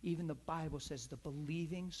love. Even the Bible says the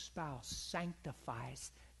believing spouse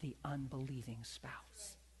sanctifies the unbelieving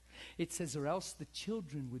spouse. It says, or else the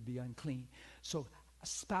children would be unclean. So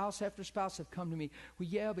spouse after spouse have come to me. Well,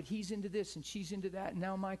 yeah, but he's into this and she's into that, and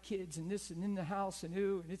now my kids and this and in the house and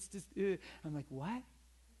ooh, and it's just I'm like, what?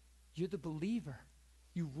 You're the believer.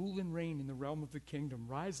 You rule and reign in the realm of the kingdom.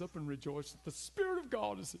 Rise up and rejoice that the Spirit of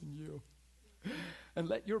God is in you. And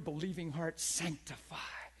let your believing heart sanctify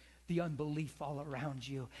the unbelief all around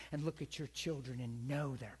you. And look at your children and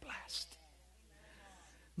know they're blessed.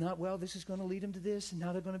 Not, well, this is going to lead them to this, and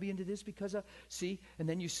now they're going to be into this because of, see? And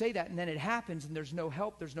then you say that, and then it happens, and there's no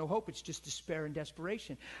help, there's no hope. It's just despair and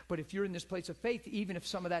desperation. But if you're in this place of faith, even if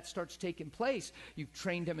some of that starts taking place, you've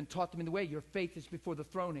trained them and taught them in the way. Your faith is before the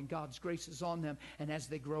throne, and God's grace is on them. And as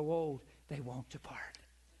they grow old, they won't depart.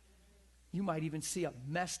 You might even see a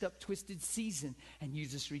messed up, twisted season, and you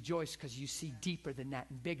just rejoice because you see deeper than that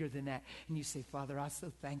and bigger than that. And you say, Father, I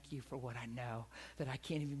so thank you for what I know, that I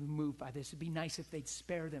can't even be moved by this. It'd be nice if they'd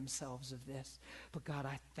spare themselves of this. But God,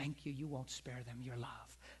 I thank you. You won't spare them your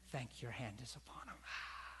love. Thank your hand is upon them.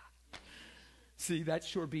 See, that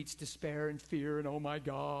sure beats despair and fear and oh my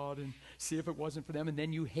God, and see if it wasn't for them. And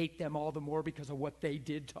then you hate them all the more because of what they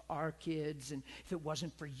did to our kids. And if it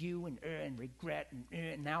wasn't for you and regret,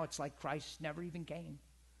 and now it's like Christ never even came.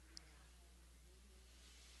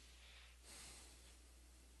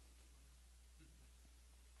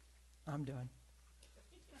 I'm done.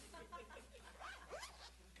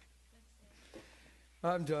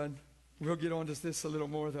 I'm done. We'll get on to this a little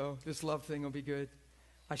more, though. This love thing will be good.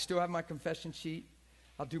 I still have my confession sheet.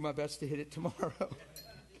 I'll do my best to hit it tomorrow.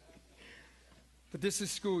 But this is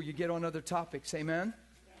school. You get on other topics. Amen?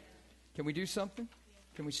 Can we do something?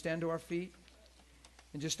 Can we stand to our feet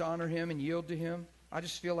and just honor him and yield to him? I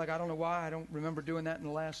just feel like, I don't know why, I don't remember doing that in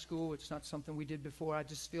the last school. It's not something we did before. I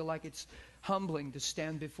just feel like it's humbling to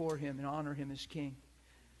stand before him and honor him as king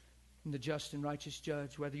and the just and righteous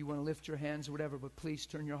judge, whether you want to lift your hands or whatever, but please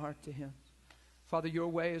turn your heart to him. Father, your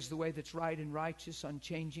way is the way that's right and righteous,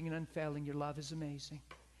 unchanging and unfailing. Your love is amazing.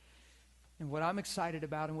 And what I'm excited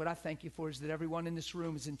about and what I thank you for is that everyone in this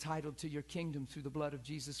room is entitled to your kingdom through the blood of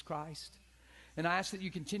Jesus Christ. And I ask that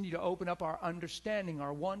you continue to open up our understanding,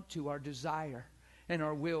 our want to, our desire, and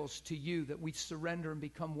our wills to you, that we surrender and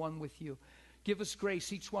become one with you. Give us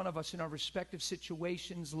grace, each one of us, in our respective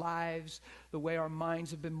situations, lives, the way our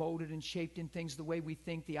minds have been molded and shaped in things, the way we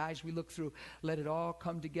think, the eyes we look through. Let it all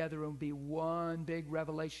come together and be one big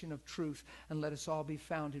revelation of truth. And let us all be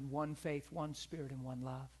found in one faith, one spirit, and one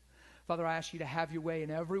love. Father, I ask you to have your way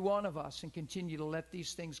in every one of us and continue to let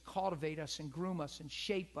these things cultivate us and groom us and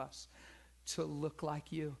shape us to look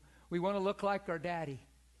like you. We want to look like our daddy.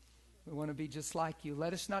 We want to be just like you.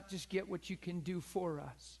 Let us not just get what you can do for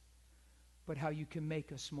us, but how you can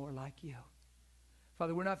make us more like you.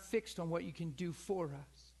 Father, we're not fixed on what you can do for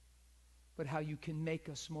us, but how you can make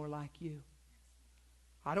us more like you.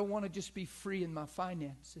 I don't want to just be free in my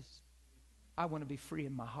finances. I want to be free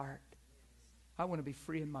in my heart. I want to be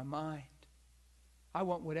free in my mind. I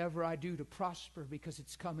want whatever I do to prosper because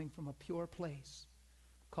it's coming from a pure place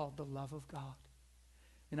called the love of God.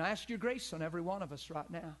 And I ask your grace on every one of us right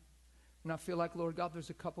now. And I feel like, Lord God,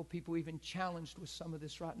 there's a couple people even challenged with some of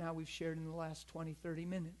this right now we've shared in the last 20, 30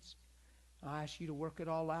 minutes. I ask you to work it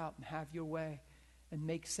all out and have your way and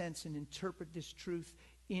make sense and interpret this truth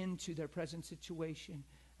into their present situation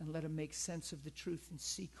and let them make sense of the truth and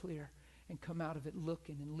see clear and come out of it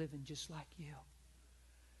looking and living just like you.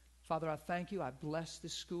 Father, I thank you. I bless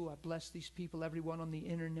this school. I bless these people, everyone on the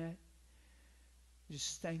internet.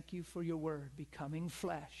 Just thank you for your word becoming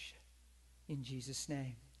flesh in Jesus'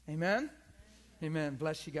 name. Amen? Amen.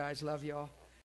 Bless you guys. Love you all.